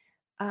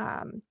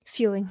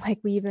feeling like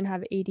we even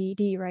have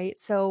ADD, right?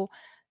 So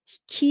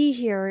key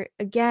here,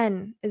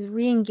 again, is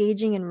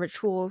re-engaging in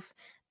rituals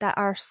that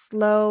are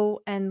slow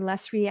and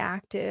less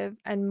reactive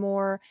and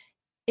more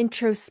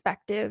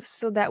introspective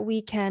so that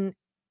we can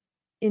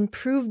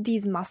improve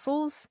these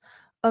muscles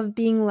of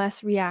being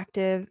less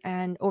reactive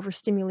and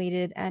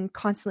overstimulated and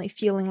constantly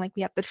feeling like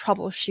we have to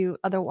troubleshoot.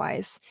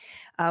 Otherwise,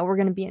 we're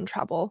going to be in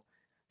trouble.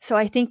 So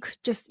I think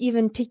just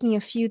even picking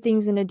a few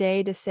things in a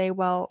day to say,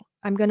 well,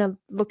 I'm going to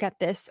look at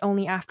this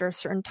only after a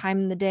certain time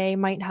in the day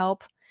might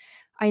help.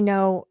 I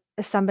know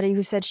as somebody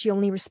who said she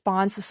only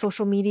responds to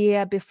social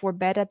media before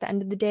bed at the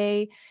end of the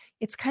day,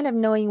 it's kind of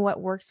knowing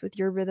what works with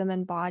your rhythm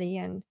and body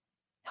and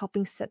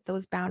helping set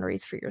those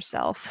boundaries for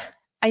yourself.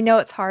 I know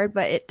it's hard,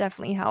 but it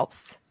definitely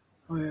helps.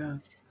 Oh, yeah.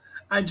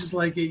 I just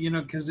like it,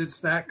 because it's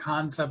that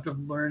concept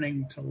of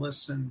learning to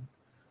listen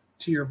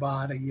to your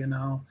body,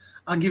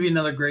 I'll give you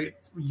another great,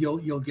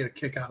 you'll get a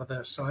kick out of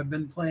this. So I've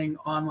been playing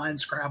online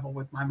Scrabble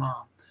with my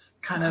mom.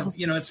 Kind of,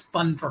 it's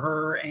fun for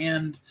her,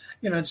 and,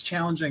 it's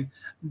challenging.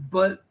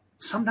 But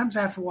sometimes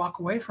I have to walk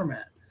away from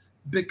it,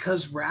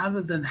 because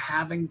rather than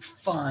having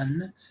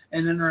fun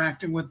and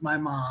interacting with my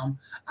mom,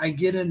 I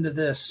get into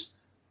this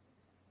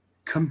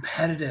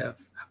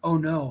competitive, oh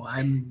no,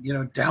 I'm,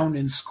 down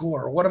in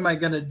score. What am I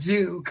going to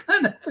do?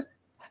 Kind of thing.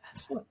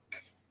 It's like,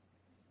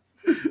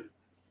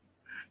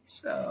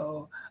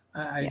 so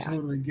I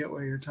totally get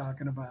what you're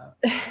talking about.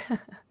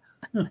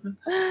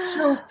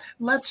 So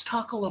let's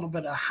talk a little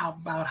bit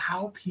about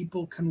how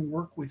people can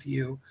work with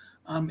you.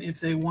 If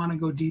they want to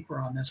go deeper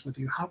on this with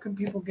you, how can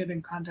people get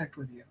in contact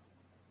with you?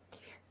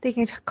 They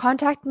can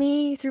contact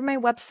me through my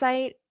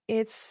website.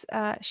 It's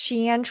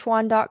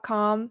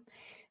shianchuan.com.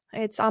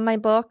 It's on my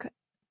book,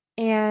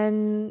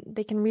 and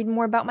they can read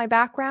more about my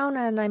background,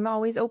 and I'm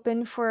always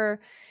open for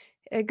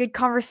a good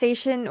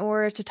conversation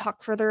or to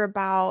talk further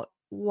about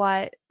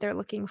what they're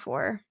looking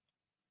for.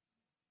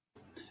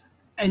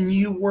 And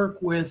you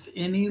work with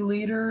any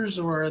leaders,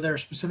 or are there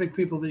specific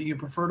people that you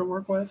prefer to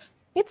work with?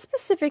 It's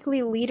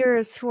specifically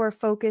leaders who are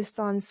focused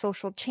on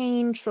social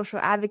change, social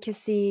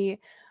advocacy.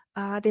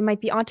 They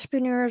might be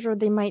entrepreneurs, or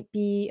they might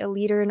be a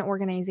leader in an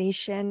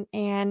organization,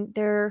 and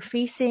they're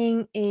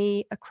facing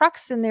a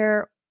crux in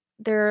their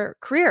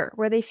career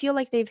where they feel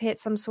like they've hit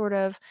some sort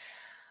of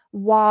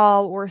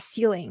wall or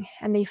ceiling,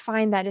 and they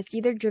find that it's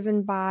either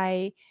driven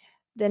by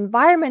the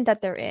environment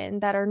that they're in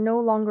that are no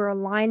longer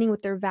aligning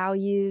with their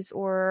values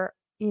or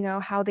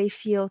how they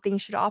feel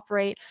things should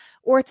operate,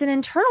 or it's an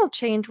internal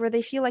change where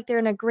they feel like they're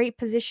in a great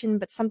position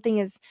but something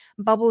is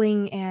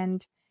bubbling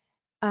and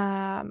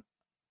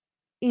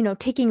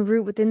taking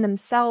root within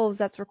themselves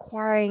that's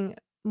requiring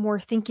more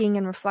thinking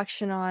and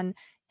reflection on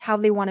how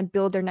they want to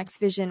build their next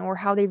vision or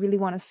how they really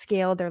want to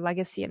scale their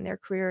legacy in their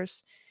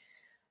careers.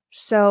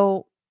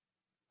 So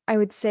I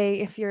would say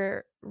if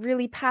you're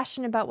really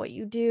passionate about what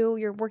you do,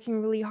 you're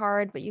working really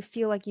hard, but you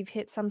feel like you've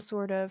hit some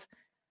sort of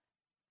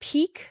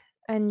peak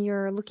and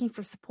you're looking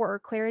for support or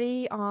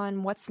clarity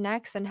on what's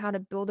next and how to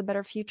build a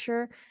better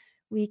future,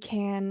 we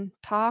can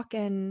talk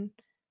and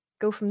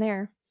go from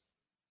there.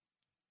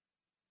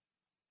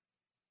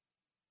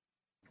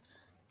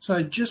 So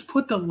I just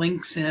put the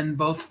links in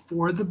both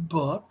for the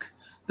book.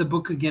 The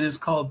book, again, is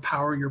called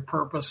Power Your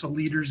Purpose, A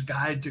Leader's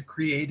Guide to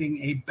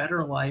Creating a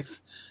Better Life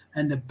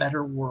and a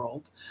Better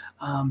World.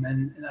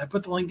 And I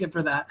put the link in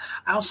for that.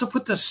 I also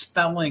put the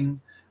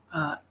spelling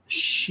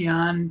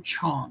Shian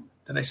Chuan.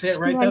 Did I say it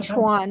right that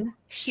time?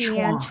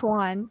 Shian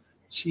Chuan.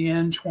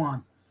 Shian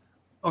Chuan.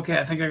 Okay,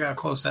 I think I got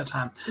close that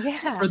time.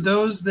 Yeah. For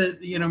those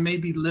that, may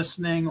be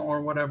listening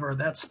or whatever,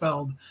 that's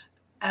spelled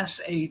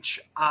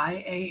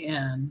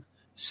SHIANCHUAN.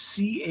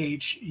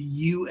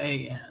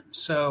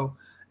 So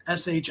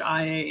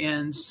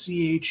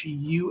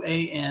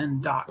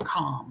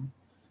SHIANCHUAN.com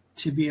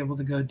to be able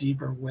to go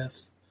deeper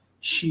with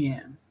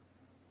Shian.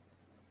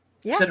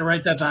 Yeah. Said it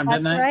right that time,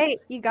 didn't I? That's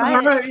right. You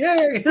got it. Right.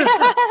 Yay.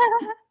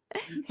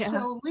 Yeah.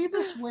 So leave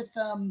us with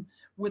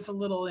a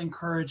little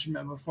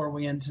encouragement before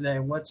we end today.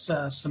 What's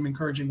some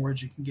encouraging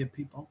words you can give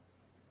people?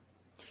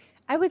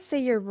 I would say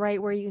you're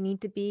right where you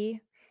need to be.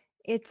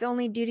 It's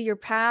only due to your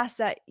past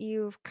that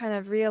you've kind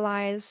of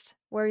realized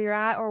where you're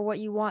at or what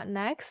you want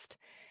next,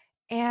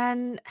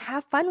 and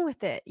have fun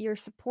with it. You're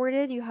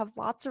supported. You have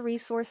lots of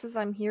resources.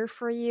 I'm here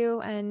for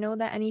you, and know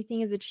that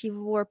anything is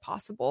achievable or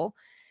possible.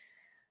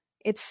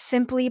 It's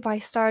simply by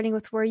starting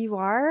with where you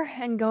are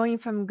and going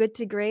from good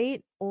to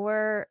great,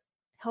 or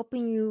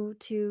helping you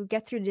to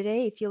get through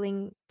today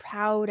feeling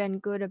proud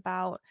and good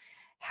about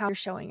how you're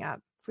showing up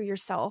for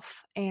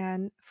yourself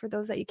and for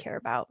those that you care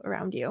about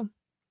around you.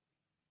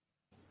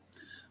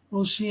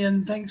 Well,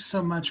 Shian, thanks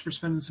so much for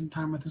spending some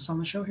time with us on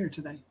the show here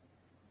today.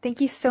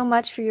 Thank you so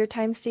much for your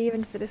time, Steve,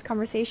 and for this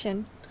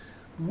conversation.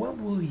 What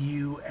will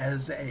you,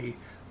 as a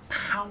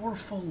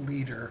powerful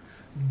leader,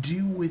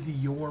 do with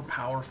your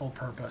powerful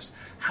purpose?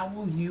 How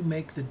will you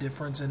make the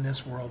difference in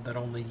this world that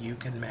only you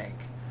can make?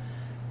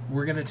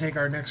 We're going to take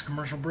our next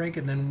commercial break,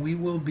 and then we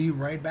will be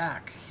right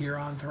back here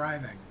on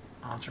Thriving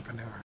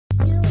Entrepreneur.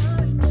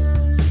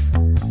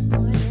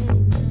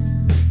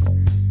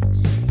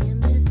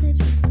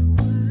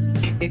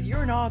 If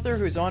you're an author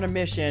who's on a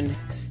mission,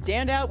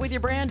 stand out with your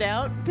brand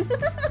out.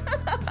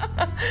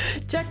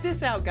 Check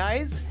this out,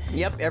 guys.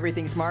 Yep,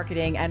 everything's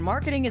marketing, and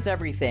marketing is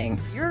everything.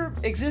 Your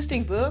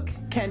existing book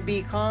can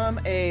become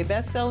a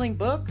best-selling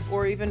book,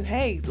 or even,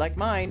 hey, like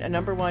mine, a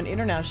 #1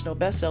 international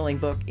best-selling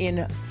book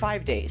in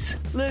 5 days.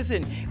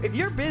 Listen, if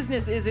your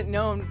business isn't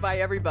known by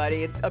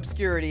everybody, it's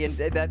obscurity, and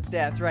that's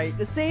death, right?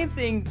 The same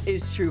thing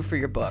is true for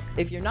your book.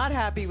 If you're not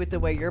happy with the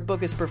way your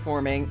book is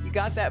performing, you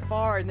got that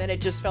far and then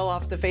it just fell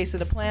off the face of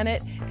the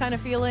planet kind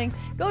of feeling,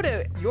 go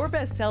to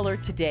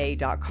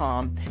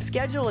yourbestsellertoday.com.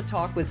 Schedule a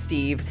talk with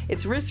Steve.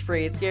 It's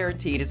risk-free, it's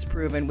guaranteed, it's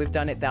proven. We've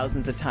done it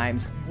thousands of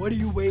times. What are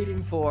you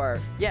waiting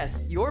for?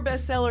 Yes,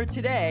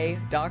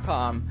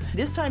 yourbestsellertoday.com.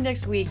 This time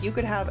next week, you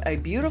could have a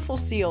beautiful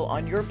seal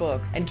on your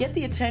book and get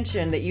the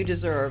attention that you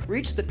deserve.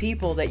 Reach the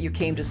people that you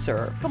came to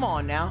serve. Come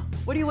on now.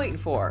 What are you waiting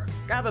for?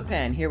 Grab a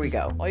pen. Here we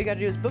go. All you got to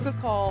do is book a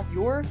call,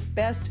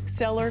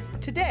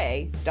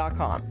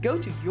 yourbestsellertoday.com. Go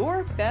to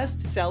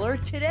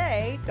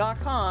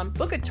yourbestsellertoday.com.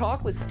 Book a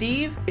talk with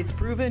Steve. It's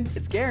proven,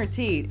 it's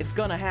guaranteed, it's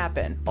gonna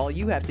happen. All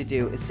you have to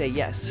do is say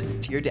yes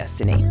to your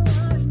destiny.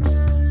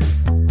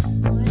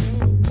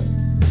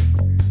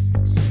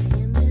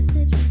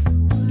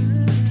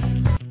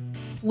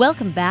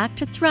 Welcome back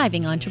to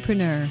Thriving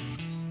Entrepreneur.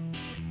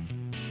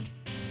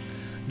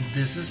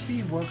 This is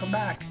Steve. Welcome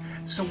back.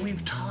 So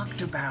we've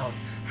talked about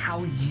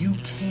how you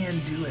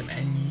can do it,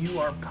 and you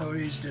are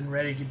poised and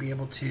ready to be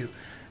able to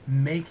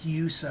make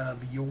use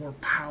of your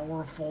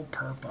powerful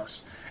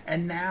purpose.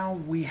 And now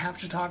we have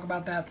to talk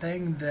about that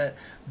thing that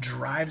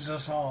drives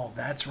us all.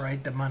 That's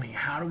right, the money.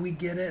 How do we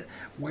get it?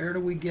 Where do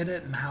we get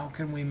it? And how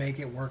can we make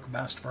it work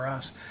best for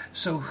us?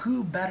 So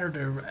who better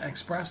to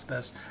express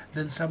this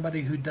than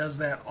somebody who does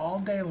that all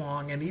day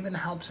long and even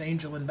helps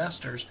angel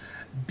investors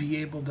be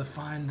able to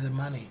find the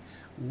money?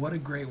 What a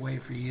great way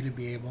for you to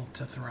be able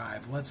to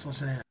thrive. Let's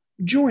listen in.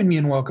 Join me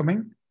in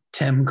welcoming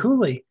Tim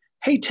Cooley.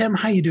 Hey, Tim,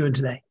 how you doing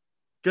today?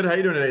 Good. How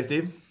you doing today,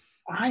 Steve?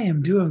 I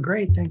am doing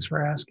great. Thanks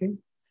for asking.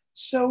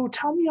 So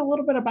tell me a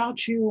little bit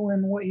about you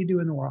and what you do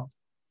in the world.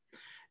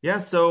 Yeah,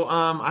 so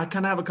I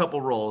kind of have a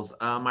couple roles.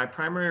 My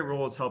primary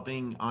role is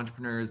helping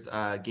entrepreneurs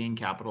gain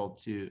capital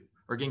to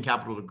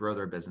grow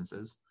their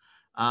businesses.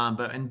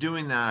 But in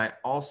doing that, I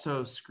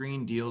also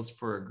screen deals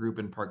for a group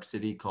in Park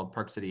City called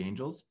Park City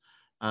Angels.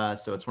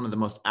 So it's one of the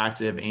most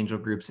active angel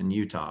groups in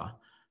Utah.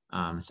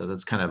 So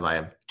that's I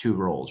have two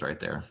roles right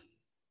there.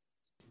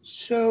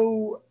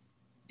 So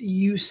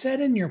you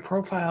said in your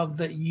profile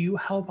that you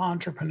help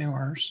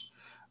entrepreneurs,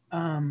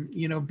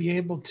 be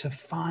able to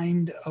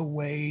find a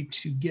way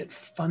to get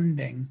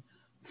funding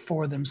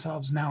for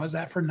themselves. Now, is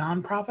that for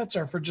nonprofits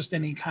or for just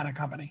any kind of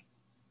company?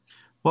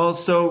 Well,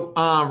 so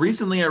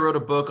recently I wrote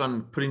a book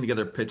on putting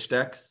together pitch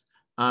decks,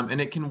 and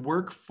it can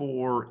work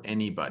for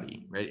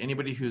anybody, right?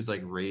 Anybody who's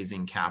like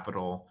raising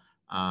capital.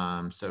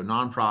 So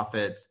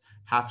nonprofits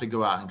have to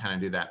go out and kind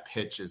of do that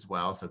pitch as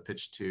well. So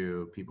pitch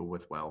to people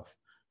with wealth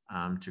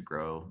to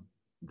grow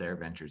their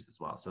ventures as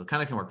well. So it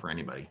kind of can work for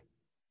anybody.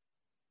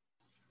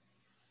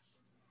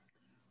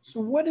 So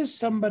what is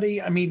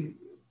somebody,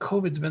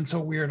 COVID's been so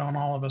weird on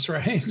all of us,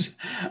 right?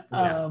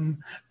 Yeah.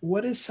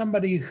 What is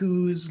somebody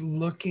who's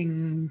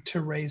looking to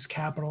raise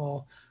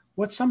capital?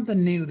 What's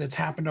something new that's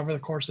happened over the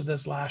course of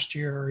this last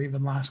year or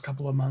even last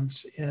couple of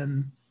months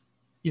in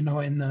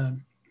the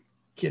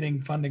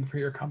getting funding for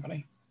your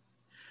company?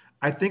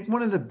 I think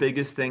one of the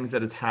biggest things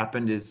that has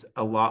happened is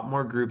a lot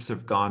more groups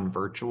have gone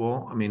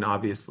virtual.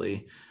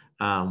 Obviously,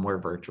 we're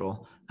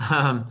virtual.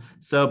 But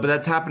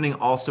that's happening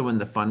also in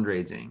the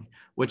fundraising,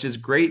 which is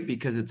great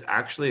because it's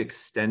actually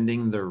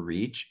extending the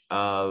reach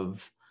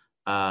of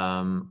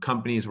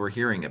companies we're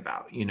hearing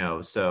about,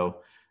 so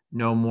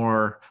no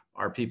more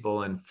are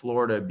people in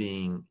Florida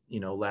being,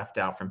 left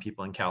out from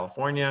people in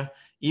California,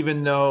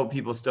 even though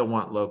people still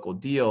want local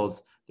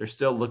deals. They're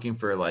still looking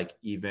for like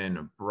even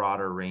a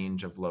broader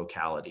range of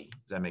locality.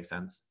 Does that make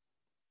sense?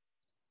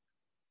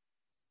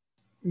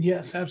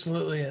 Yes,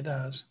 absolutely. It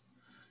does.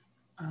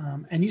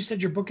 And you said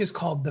your book is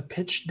called The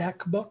Pitch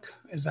Deck Book.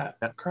 Is that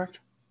correct?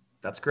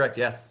 That's correct.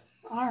 Yes.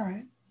 All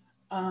right.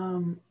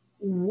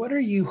 What are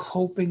you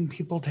hoping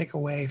people take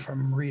away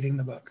from reading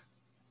the book?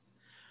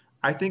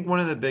 I think one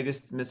of the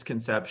biggest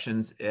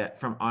misconceptions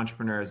from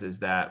entrepreneurs is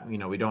that,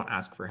 we don't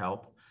ask for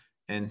help.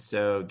 And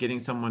so getting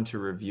someone to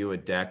review a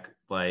deck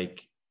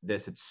like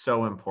this, it's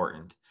so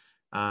important.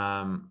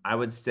 I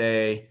would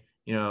say,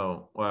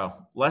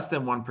 less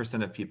than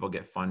 1% of people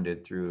get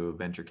funded through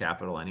venture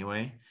capital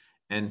anyway.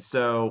 And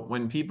so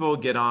when people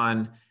get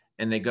on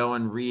and they go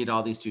and read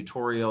all these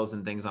tutorials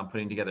and things on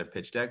putting together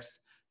pitch decks,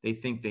 they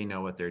think they know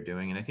what they're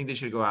doing. And I think they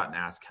should go out and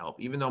ask help.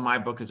 Even though my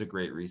book is a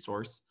great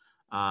resource,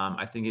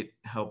 I think it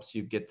helps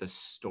you get the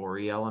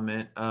story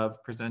element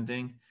of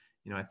presenting.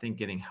 I think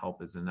getting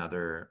help is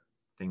another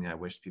thing that I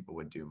wish people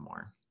would do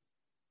more.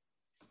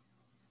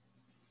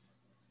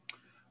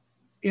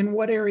 In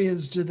what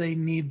areas do they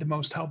need the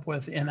most help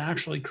with, in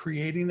actually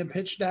creating the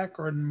pitch deck,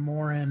 or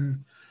more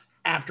in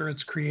after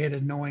it's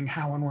created, knowing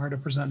how and where to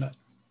present it?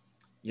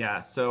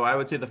 Yeah, so I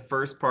would say the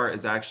first part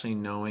is actually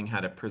knowing how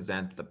to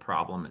present the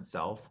problem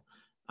itself.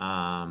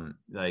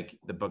 Like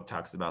the book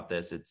talks about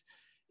this.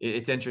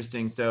 It's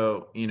interesting.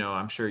 So,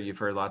 I'm sure you've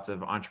heard lots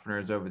of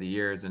entrepreneurs over the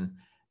years, and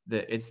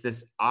it's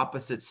this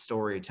opposite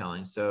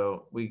storytelling.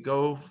 So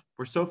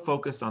we're so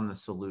focused on the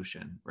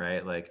solution,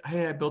 right? Like,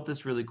 hey, I built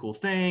this really cool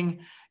thing,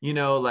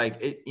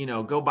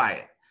 go buy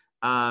it.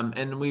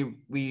 And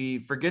we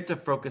forget to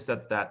focus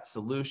that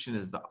solution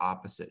is the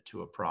opposite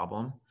to a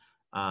problem.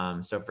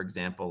 So for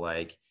example,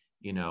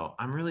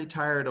 I'm really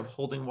tired of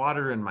holding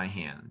water in my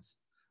hands.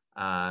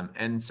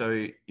 And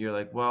so you're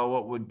like, well,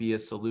 what would be a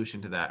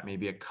solution to that?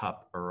 Maybe a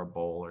cup or a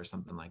bowl or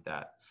something like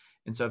that.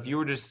 And so if you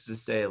were just to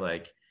say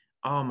like,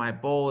 oh, my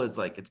bowl is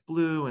it's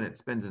blue and it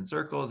spins in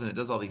circles and it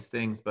does all these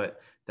things,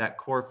 but that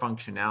core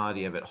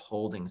functionality of it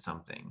holding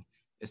something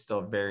is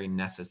still very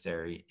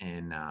necessary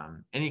in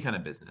any kind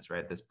of business,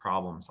 right? This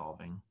problem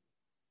solving.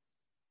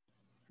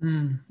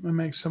 That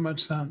makes so much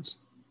sense.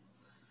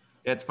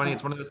 Yeah, it's funny.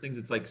 It's one of those things.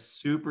 It's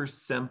super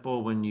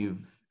simple when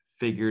you've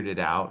figured it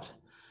out,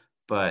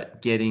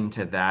 but getting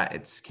to that,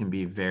 it can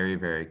be very,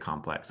 very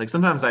complex. Like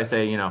sometimes I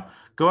say,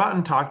 go out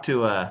and talk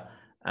to a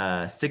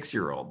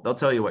 6-year-old. They'll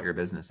tell you what your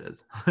business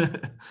is.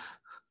 That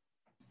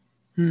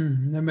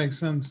makes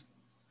sense.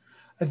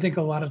 I think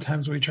a lot of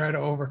times we try to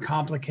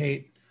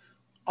overcomplicate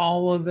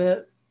all of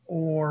it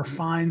or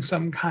find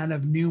some kind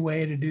of new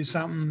way to do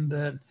something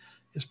that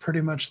is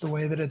pretty much the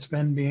way that it's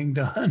been being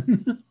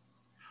done.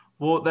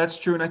 Well, that's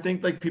true. And I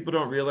think people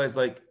don't realize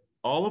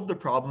all of the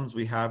problems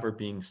we have are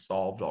being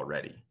solved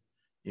already.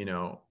 You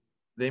know,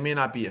 they may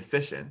not be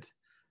efficient,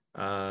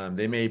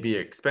 they may be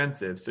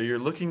expensive. So you're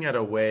looking at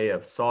a way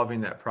of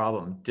solving that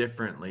problem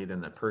differently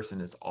than the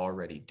person is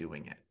already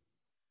doing it.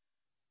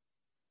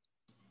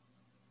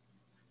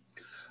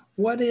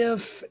 What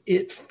if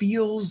it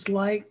feels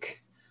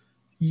like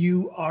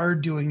you are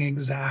doing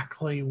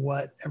exactly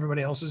what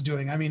everybody else is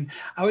doing? I mean,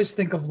 I always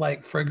think of,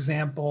 like, for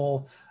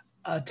example,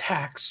 a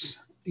tax,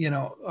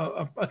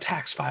 a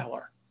tax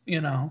filer,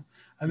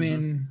 I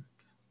mean,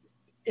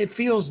 it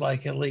feels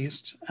like, at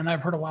least, and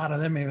I've heard a lot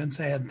of them even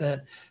say it,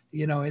 that,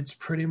 it's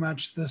pretty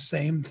much the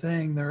same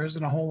thing. There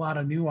isn't a whole lot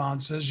of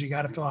nuances. You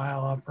got to fill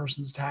out a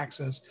person's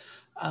taxes.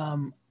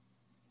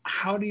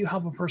 How do you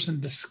help a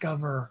person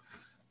discover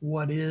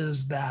what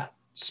is that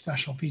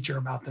special feature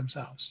about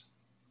themselves?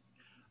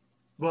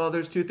 Well,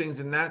 there's two things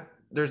in that.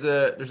 There's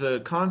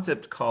a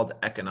concept called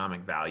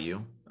economic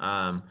value.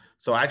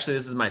 So actually,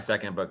 this is my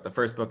second book. The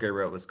first book I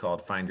wrote was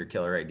called Find Your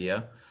Killer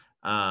Idea,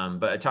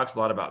 but it talks a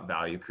lot about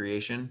value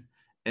creation.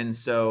 And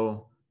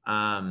so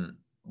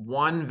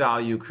one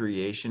value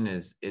creation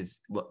is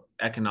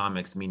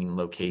economics, meaning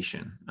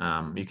location.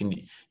 You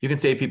can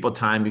save people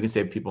time, you can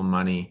save people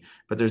money,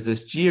 but there's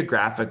this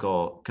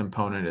geographical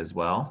component as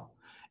well,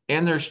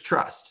 and there's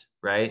trust,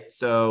 right?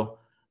 So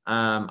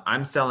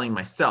I'm selling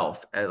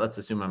myself. Let's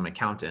assume I'm an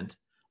accountant.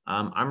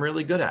 I'm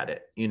really good at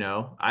it.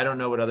 I don't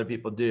know what other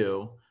people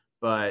do,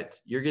 but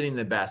you're getting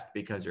the best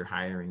because you're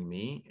hiring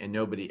me, and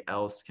nobody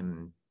else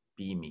can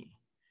be me.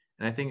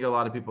 And I think a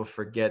lot of people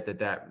forget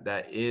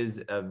that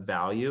is a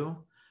value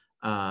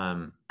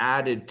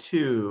added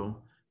to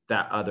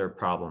that other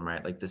problem,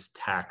 right? Like this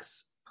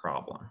tax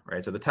problem,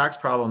 right? So the tax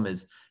problem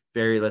is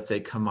very, let's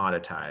say,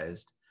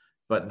 commoditized,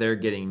 but they're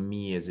getting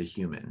me as a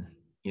human.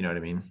 You know what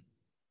I mean?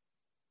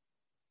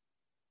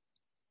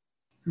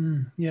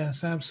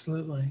 Yes,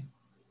 absolutely.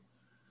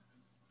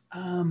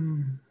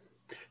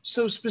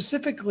 So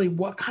specifically,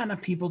 what kind of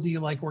people do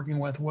you like working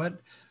with? What,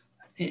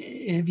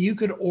 if you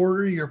could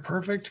order your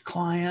perfect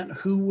client,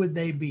 who would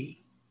they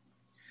be?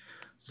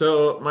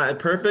 So my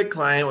perfect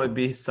client would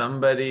be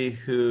somebody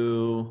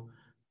who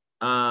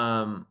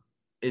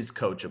is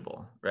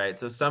coachable, right?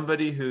 So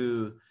somebody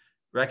who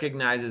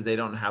recognizes they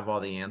don't have all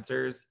the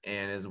answers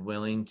and is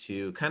willing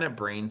to kind of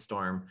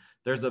brainstorm.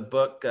 There's a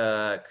book,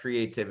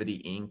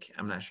 Creativity Inc.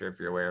 I'm not sure if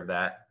you're aware of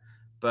that,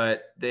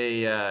 but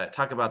they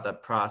talk about the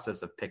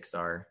process of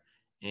Pixar,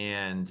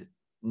 and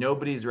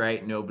nobody's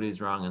right, nobody's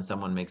wrong, and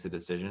someone makes a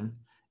decision.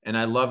 And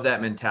I love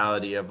that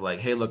mentality of like,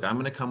 hey, look, I'm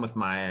going to come with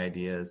my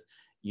ideas.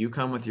 You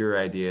come with your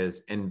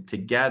ideas, and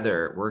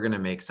together we're going to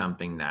make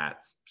something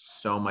that's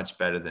so much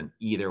better than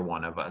either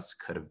one of us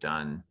could have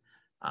done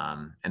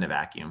in a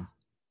vacuum.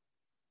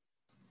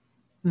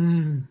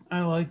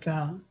 I like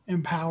that.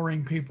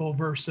 Empowering people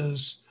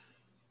versus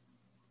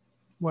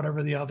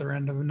whatever the other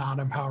end of not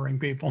empowering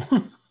people.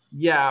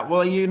 Yeah.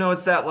 Well,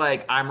 it's that,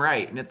 like, I'm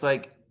right. And it's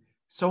like,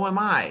 so am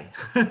I,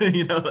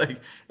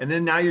 like, and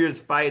then now you're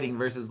just fighting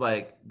versus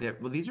like,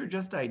 well, these are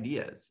just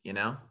ideas,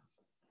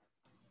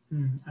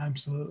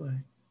 Absolutely.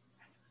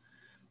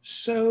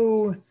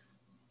 So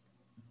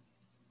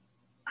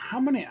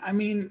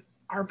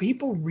are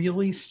people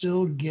really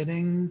still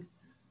getting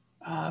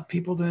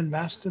people to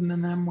invest in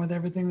them with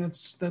everything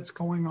that's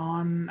going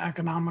on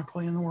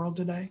economically in the world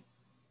today?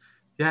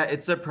 Yeah,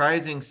 it's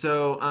surprising.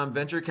 So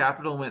venture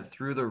capital went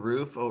through the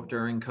roof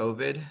during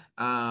COVID.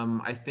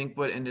 I think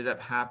what ended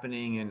up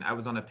happening, and I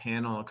was on a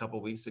panel a couple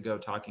of weeks ago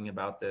talking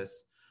about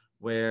this,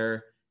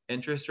 where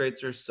interest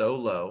rates are so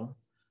low.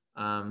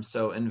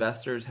 So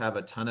investors have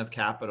a ton of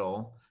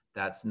capital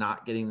that's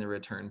not getting the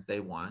returns they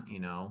want,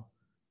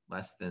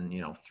 less than,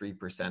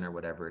 3% or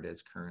whatever it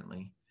is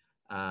currently.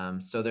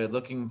 So they're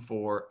looking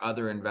for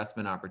other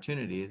investment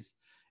opportunities.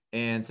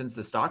 And since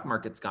the stock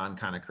market's gone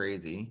kind of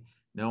crazy,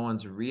 no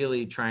one's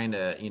really trying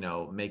to,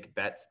 make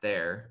bets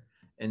there.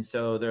 And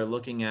so they're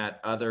looking at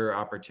other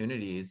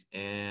opportunities,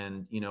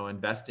 and,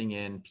 investing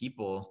in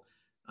people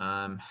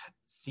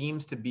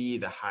seems to be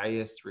the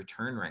highest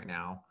return right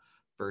now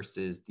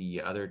versus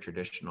the other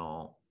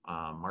traditional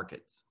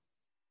markets.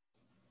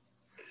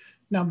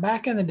 Now,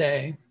 back in the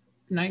day,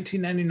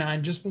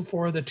 1999, just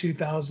before the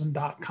 2000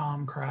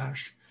 .com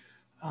crash,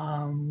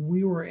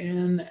 we were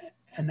in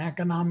an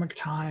economic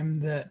time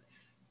that,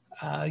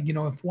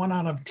 if 1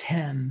 out of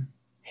 10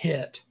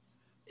 hit,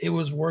 it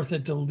was worth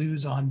it to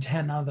lose on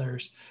 10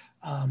 others.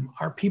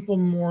 Are people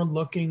more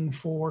looking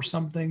for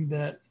something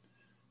that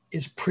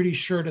is pretty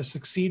sure to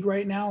succeed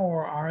right now,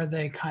 or are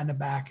they kind of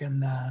back in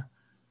the,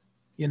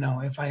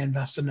 if I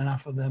invested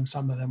enough of them,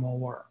 some of them will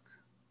work?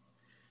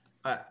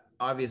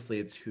 Obviously,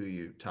 it's who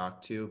you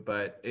talk to,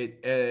 but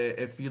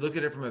if you look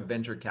at it from a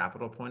venture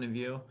capital point of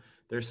view,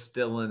 they're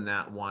still in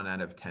that 1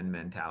 out of 10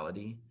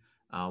 mentality.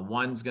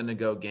 One's going to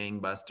go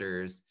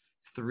gangbusters.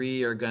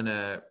 3 are going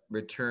to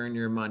return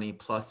your money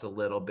plus a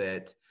little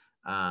bit.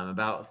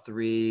 About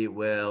 3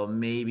 will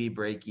maybe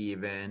break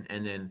even,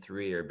 and then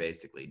 3 are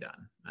basically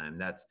done. And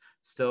that's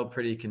still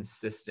pretty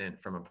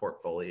consistent from a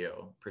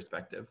portfolio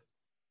perspective.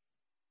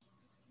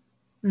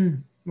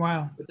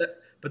 Wow.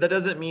 But that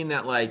doesn't mean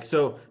that like,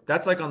 so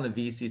that's like on the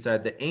VC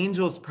side, the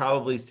angels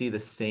probably see the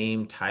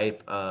same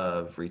type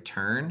of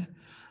return,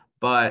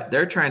 but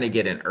they're trying to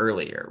get in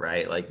earlier,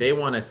 right? Like they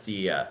want to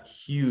see a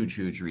huge,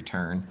 huge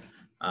return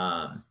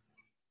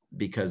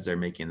because they're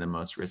making the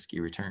most risky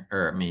return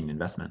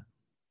investment.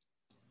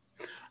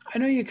 I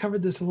know you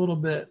covered this a little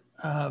bit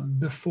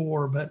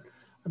before, but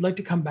I'd like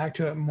to come back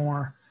to it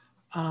more.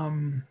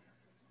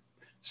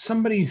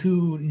 Somebody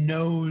who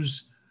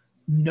knows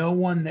no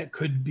one that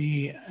could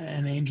be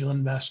an angel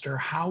investor,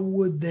 how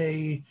would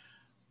they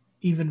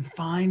even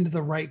find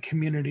the right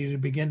community to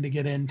begin to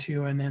get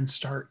into and then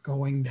start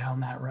going down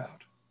that road?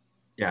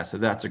 Yeah, so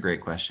that's a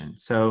great question.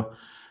 So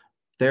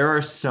there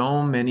are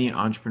so many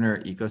entrepreneur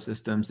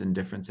ecosystems in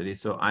different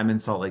cities. So I'm in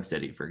Salt Lake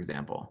City, for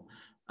example.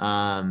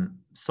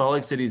 Salt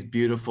Lake City is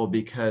beautiful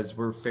because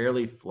we're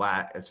fairly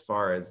flat as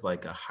far as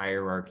like a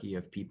hierarchy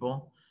of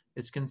people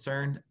is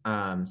concerned.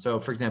 So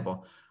for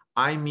example,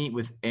 I meet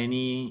with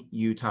any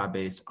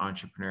Utah-based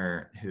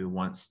entrepreneur who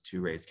wants to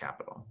raise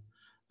capital.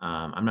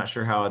 I'm not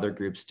sure how other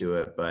groups do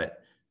it, but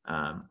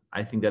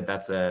I think that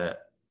that's a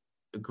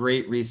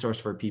great resource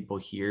for people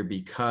here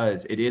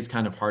because it is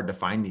kind of hard to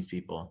find these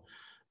people.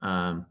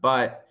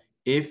 But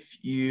if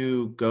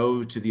you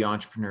go to the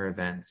entrepreneur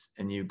events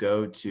and you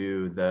go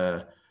to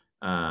the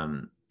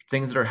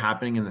things that are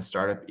happening in the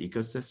startup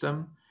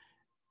ecosystem,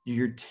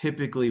 you're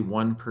typically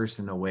one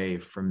person away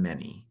from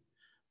many.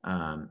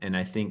 And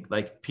I think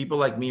like people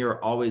like me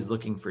are always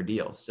looking for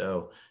deals.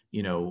 So,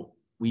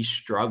 we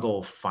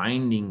struggle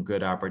finding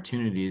good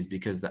opportunities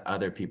because the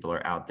other people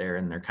are out there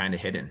and they're kind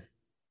of hidden.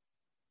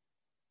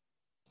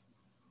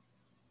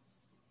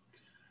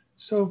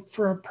 So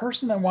for a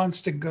person that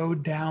wants to go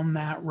down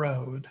that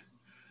road,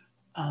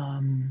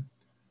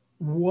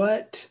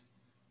 what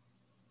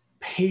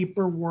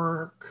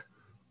paperwork,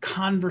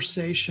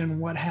 conversation,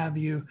 what have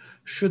you,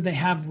 should they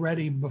have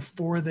ready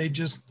before they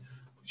just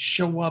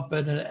show up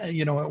at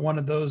at one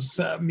of those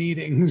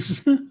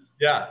meetings?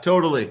 Yeah,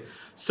 totally.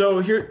 So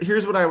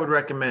here's what I would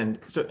recommend.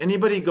 So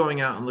anybody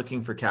going out and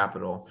looking for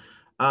capital,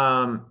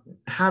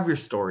 have your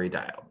story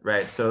dialed,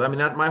 right? So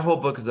that's my whole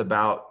book is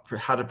about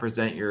how to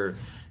present your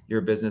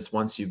business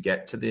once you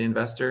get to the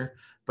investor.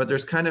 But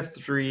there's kind of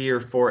 3 or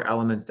 4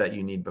 elements that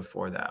you need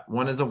before that.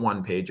 One is a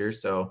 1-pager.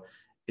 So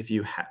if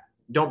you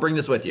don't bring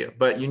this with you,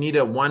 but you need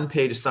a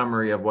 1-page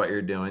summary of what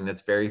you're doing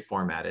that's very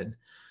formatted.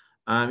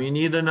 You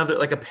need another,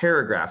 like a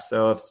paragraph.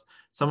 So if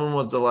someone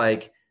was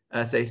to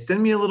say,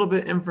 send me a little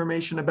bit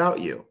information about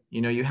you,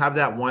 you have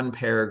that 1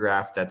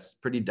 paragraph that's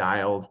pretty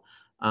dialed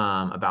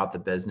about the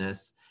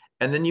business.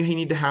 And then you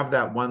need to have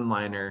that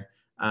 1-liner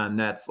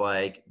that's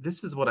like,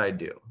 this is what I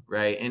do,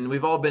 right? And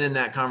we've all been in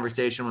that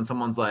conversation when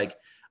someone's like,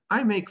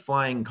 I make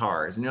flying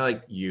cars. And you're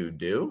like, you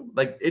do?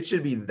 Like, it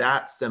should be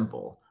that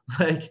simple.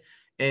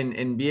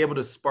 And be able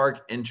to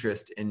spark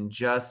interest in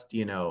just,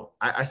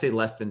 I say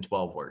less than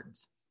 12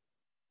 words.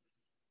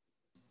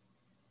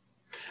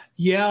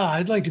 Yeah,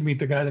 I'd like to meet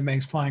the guy that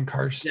makes flying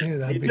cars too.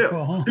 That'd be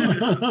cool. Be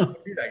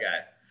that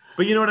guy.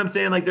 But you know what I'm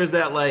saying? There's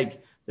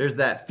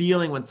that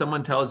feeling when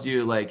someone tells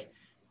you when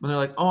they're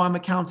like, oh, I'm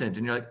an accountant.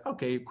 And you're like,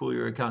 okay, cool.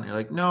 You're an accountant. You're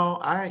like, no,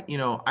 I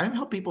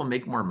help people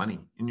make more money.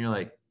 And you're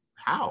like,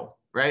 how?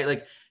 Right?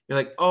 You're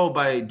like, oh,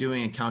 by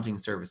doing accounting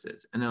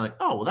services. And they're like,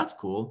 oh, well, that's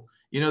cool.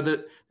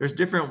 There's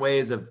different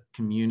ways of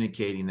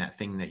communicating that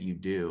thing that you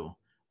do.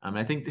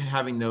 I think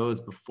having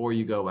those before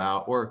you go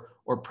out or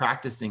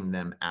practicing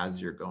them as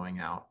you're going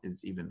out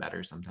is even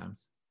better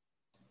sometimes.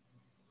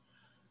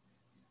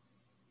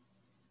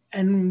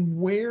 And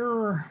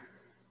where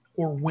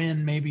or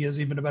when maybe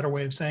is even a better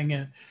way of saying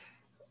it.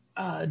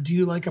 Do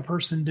you like a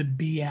person to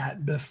be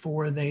at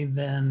before they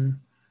then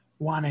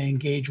want to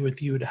engage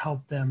with you to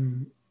help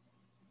them,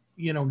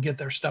 get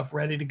their stuff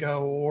ready to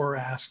go or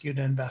ask you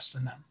to invest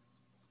in them?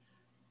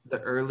 The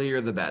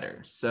earlier, the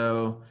better.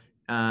 So,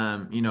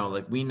 we're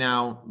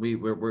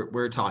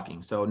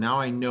talking. So now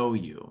I know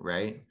you,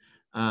 right?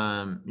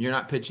 You're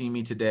not pitching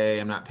me today.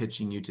 I'm not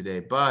pitching you today.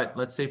 But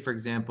let's say, for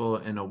example,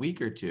 in a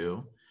week or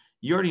 2,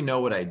 you already know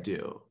what I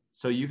do.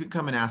 So you could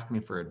come and ask me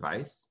for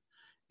advice.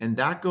 And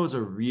that goes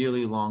a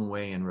really long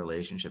way in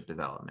relationship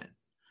development.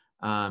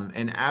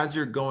 And as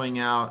you're going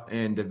out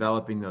and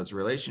developing those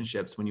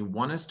relationships, when you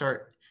want to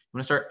start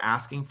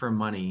asking for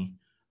money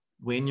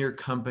when your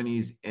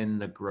company's in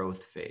the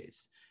growth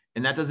phase.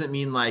 And that doesn't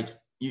mean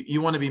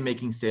you want to be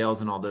making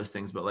sales and all those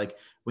things, but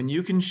when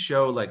you can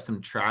show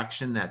some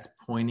traction that's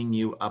pointing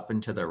you up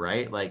and to the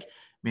right,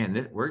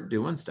 man, we're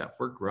doing stuff,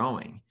 we're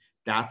growing.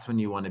 That's when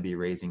you want to be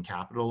raising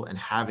capital and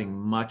having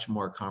much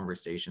more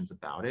conversations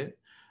about it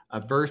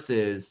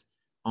versus,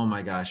 oh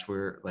my gosh,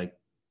 we're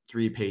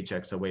 3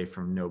 paychecks away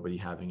from nobody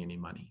having any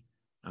money.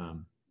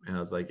 And I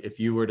was like, if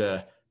you were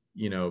to,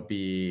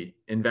 be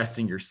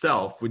investing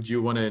yourself, would you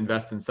want to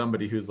invest in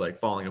somebody who's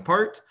falling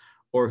apart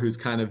or who's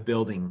kind of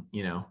building,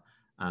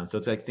 so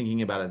it's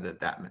thinking about it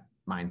that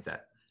mindset.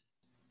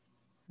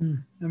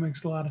 That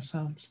makes a lot of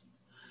sense.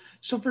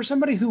 So for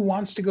somebody who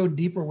wants to go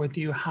deeper with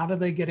you, how do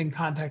they get in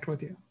contact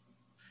with you?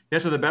 Yeah,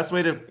 so the best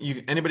way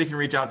anybody can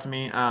reach out to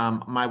me.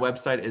 My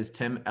website is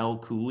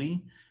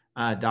timlcooley.com.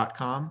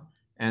 timlcolley.com,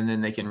 and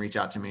then they can reach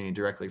out to me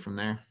directly from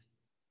there.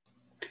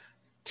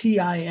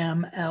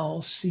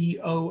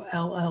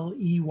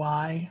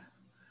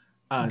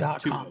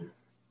 timlcolley.com.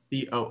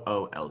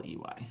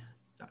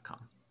 COOLEY.com.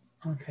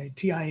 Okay,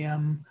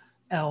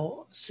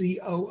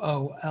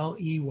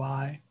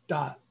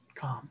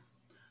 timlcooley.com.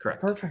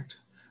 Correct. Perfect.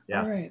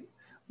 Yeah. All right.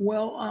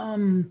 Well,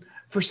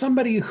 for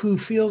somebody who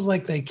feels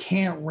like they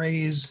can't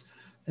raise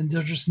and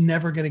they're just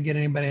never going to get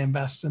anybody to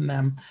invest in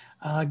them,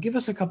 give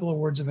us a couple of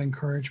words of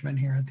encouragement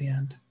here at the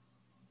end.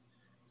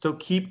 So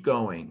keep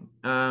going.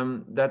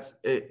 That's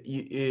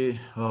it.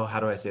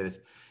 How do I say this?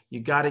 You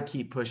got to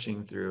keep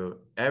pushing through.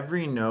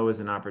 Every no is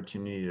an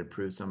opportunity to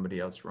prove somebody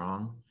else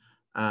wrong.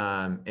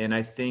 And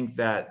I think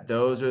that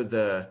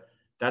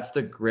that's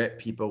the grit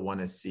people want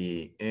to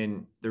see.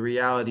 And the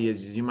reality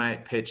is you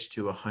might pitch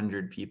to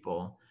 100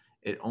 people.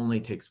 It only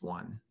takes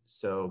one.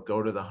 So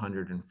go to the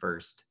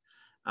 101st.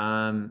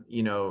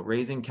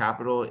 Raising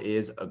capital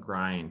is a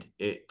grind.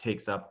 It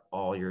takes up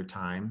all your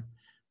time,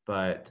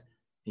 but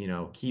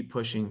keep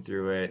pushing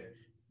through it.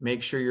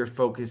 Make sure you're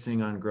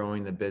focusing on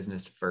growing the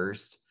business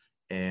first,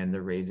 and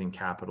the raising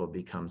capital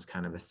becomes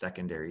kind of a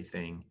secondary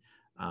thing,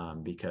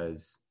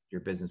 because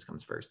your business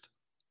comes first.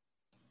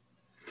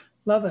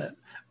 Love it.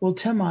 Well,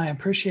 Tim, I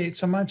appreciate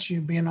so much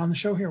you being on the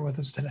show here with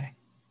us today.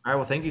 All right.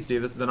 Well, thank you,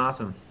 Steve. This has been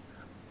awesome.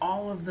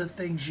 All of the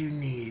things you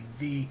need,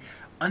 the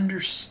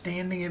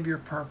understanding of your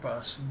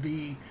purpose,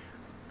 the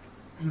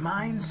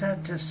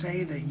mindset to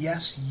say that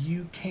yes,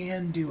 you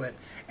can do it.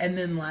 And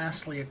then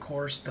lastly, of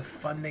course, the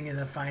funding and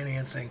the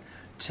financing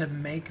to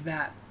make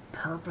that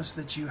purpose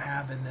that you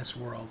have in this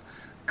world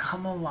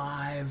come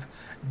alive,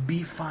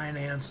 be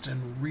financed,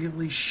 and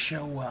really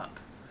show up.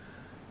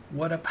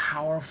 What a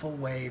powerful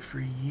way for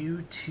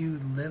you to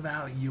live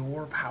out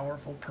your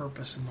powerful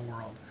purpose in the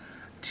world.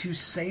 To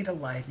say to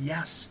life,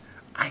 yes,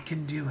 I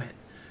can do it.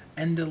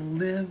 And to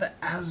live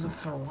as a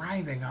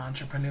thriving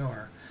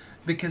entrepreneur.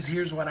 Because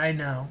here's what I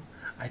know.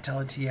 I tell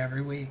it to you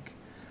every week.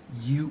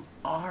 You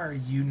are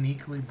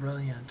uniquely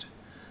brilliant.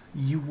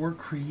 You were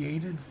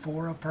created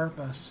for a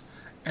purpose.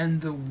 And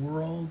the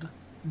world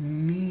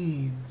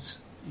needs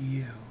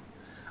you.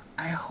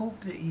 I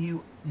hope that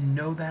you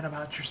know that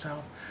about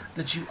yourself,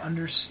 that you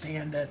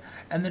understand it,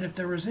 and that if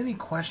there was any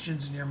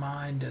questions in your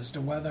mind as to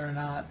whether or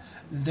not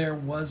there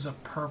was a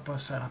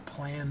purpose and a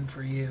plan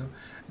for you,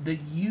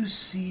 that you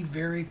see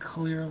very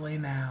clearly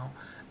now,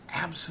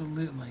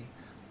 absolutely,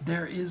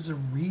 there is a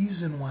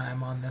reason why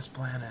I'm on this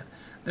planet.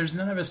 There's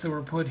none of us that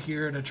were put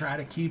here to try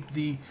to keep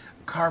the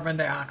carbon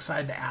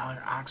dioxide to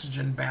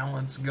oxygen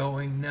balance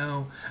going.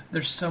 No,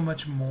 there's so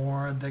much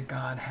more that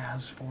God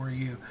has for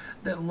you,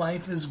 that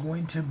life is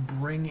going to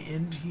bring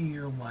into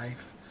your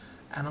life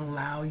and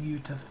allow you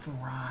to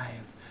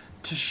thrive,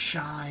 to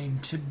shine,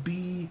 to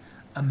be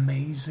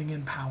amazing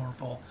and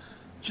powerful,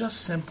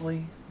 just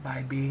simply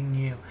by being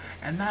you.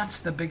 And that's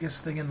the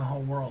biggest thing in the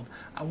whole world.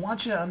 I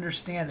want you to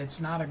understand it's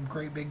not a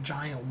great big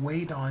giant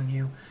weight on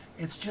you.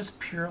 It's just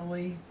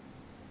purely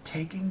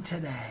taking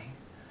today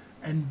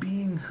and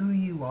being who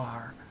you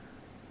are,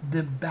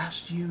 the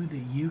best you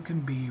that you can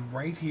be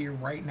right here,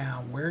 right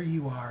now, where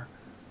you are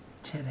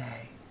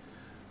today.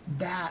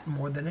 That,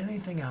 more than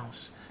anything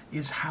else,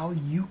 is how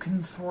you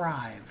can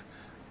thrive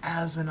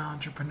as an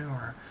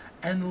entrepreneur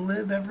and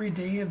live every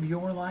day of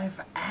your life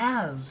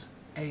as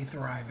a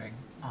thriving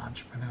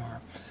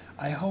entrepreneur.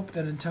 I hope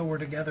that until we're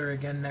together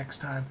again next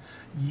time,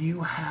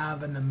 you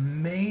have an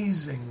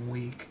amazing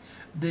week,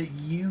 that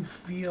you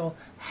feel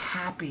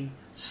happy,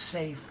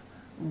 safe,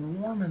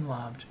 warm and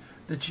loved,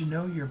 that you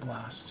know you're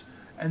blessed,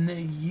 and that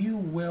you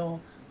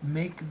will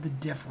make the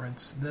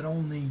difference that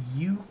only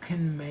you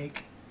can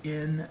make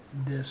in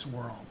this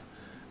world,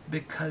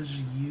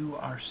 because you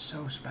are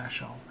so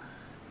special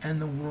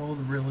and the world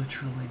really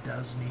truly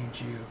does need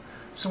you.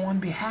 So on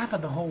behalf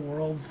of the whole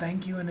world,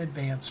 thank you in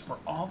advance for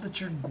all that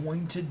you're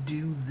going to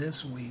do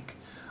this week,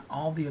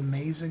 all the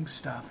amazing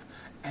stuff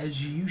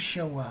as you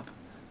show up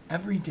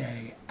every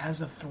day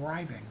as a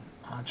thriving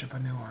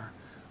entrepreneur.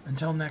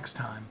 Until next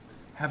time,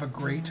 have a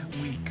great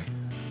week.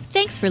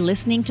 Thanks for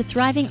listening to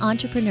Thriving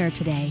Entrepreneur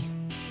today.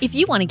 If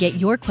you want to get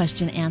your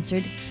question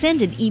answered,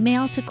 send an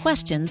email to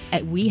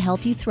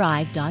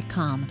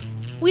questions@wehelpyouthrive.com.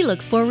 We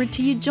look forward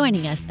to you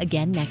joining us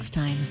again next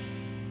time.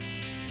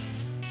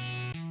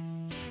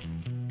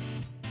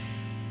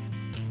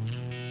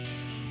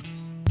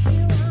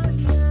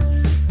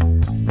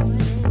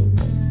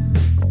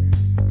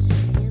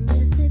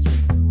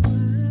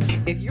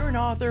 If you're an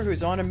author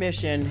who's on a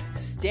mission,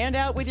 stand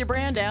out with your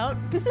brand out.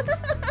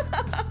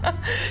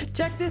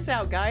 Check this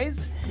out,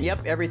 guys.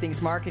 Yep,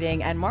 everything's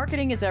marketing, and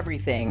marketing is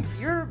everything.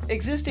 Your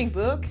existing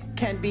book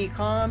can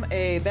become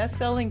a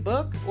best-selling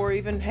book, or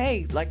even,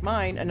 hey, like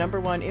mine, a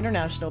 #1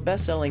 international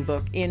best-selling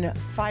book in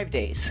 5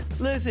 days.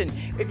 Listen,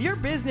 if your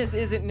business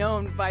isn't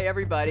known by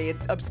everybody,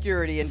 it's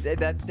obscurity, and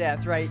that's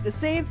death, right? The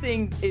same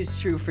thing is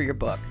true for your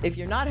book. If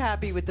you're not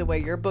happy with the way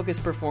your book is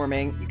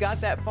performing, you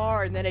got that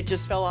far and then it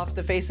just fell off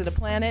the face of the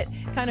planet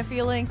kind of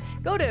feeling,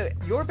 go to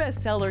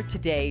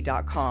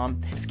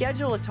yourbestsellertoday.com,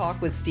 schedule a talk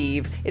with Steve,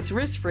 Steve. It's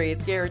risk-free,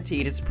 it's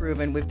guaranteed, it's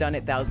proven. We've done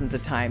it thousands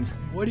of times.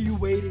 What are you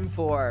waiting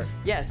for?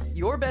 Yes,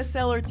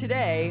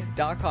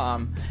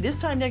 yourbestsellertoday.com. This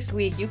time next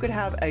week, you could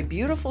have a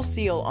beautiful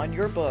seal on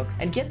your book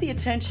and get the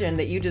attention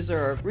that you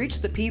deserve.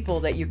 Reach the people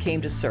that you came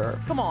to serve.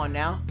 Come on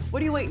now.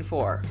 What are you waiting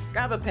for?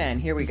 Grab a pen.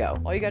 Here we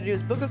go. All you got to do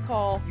is book a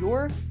call.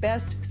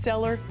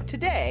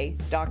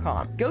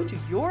 Yourbestsellertoday.com. Go to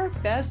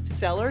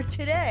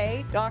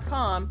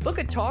yourbestsellertoday.com. Book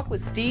a talk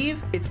with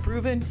Steve. It's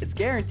proven. It's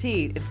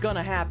guaranteed. It's going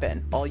to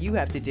happen. All you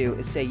have to do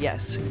is say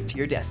yes to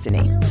your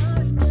destiny.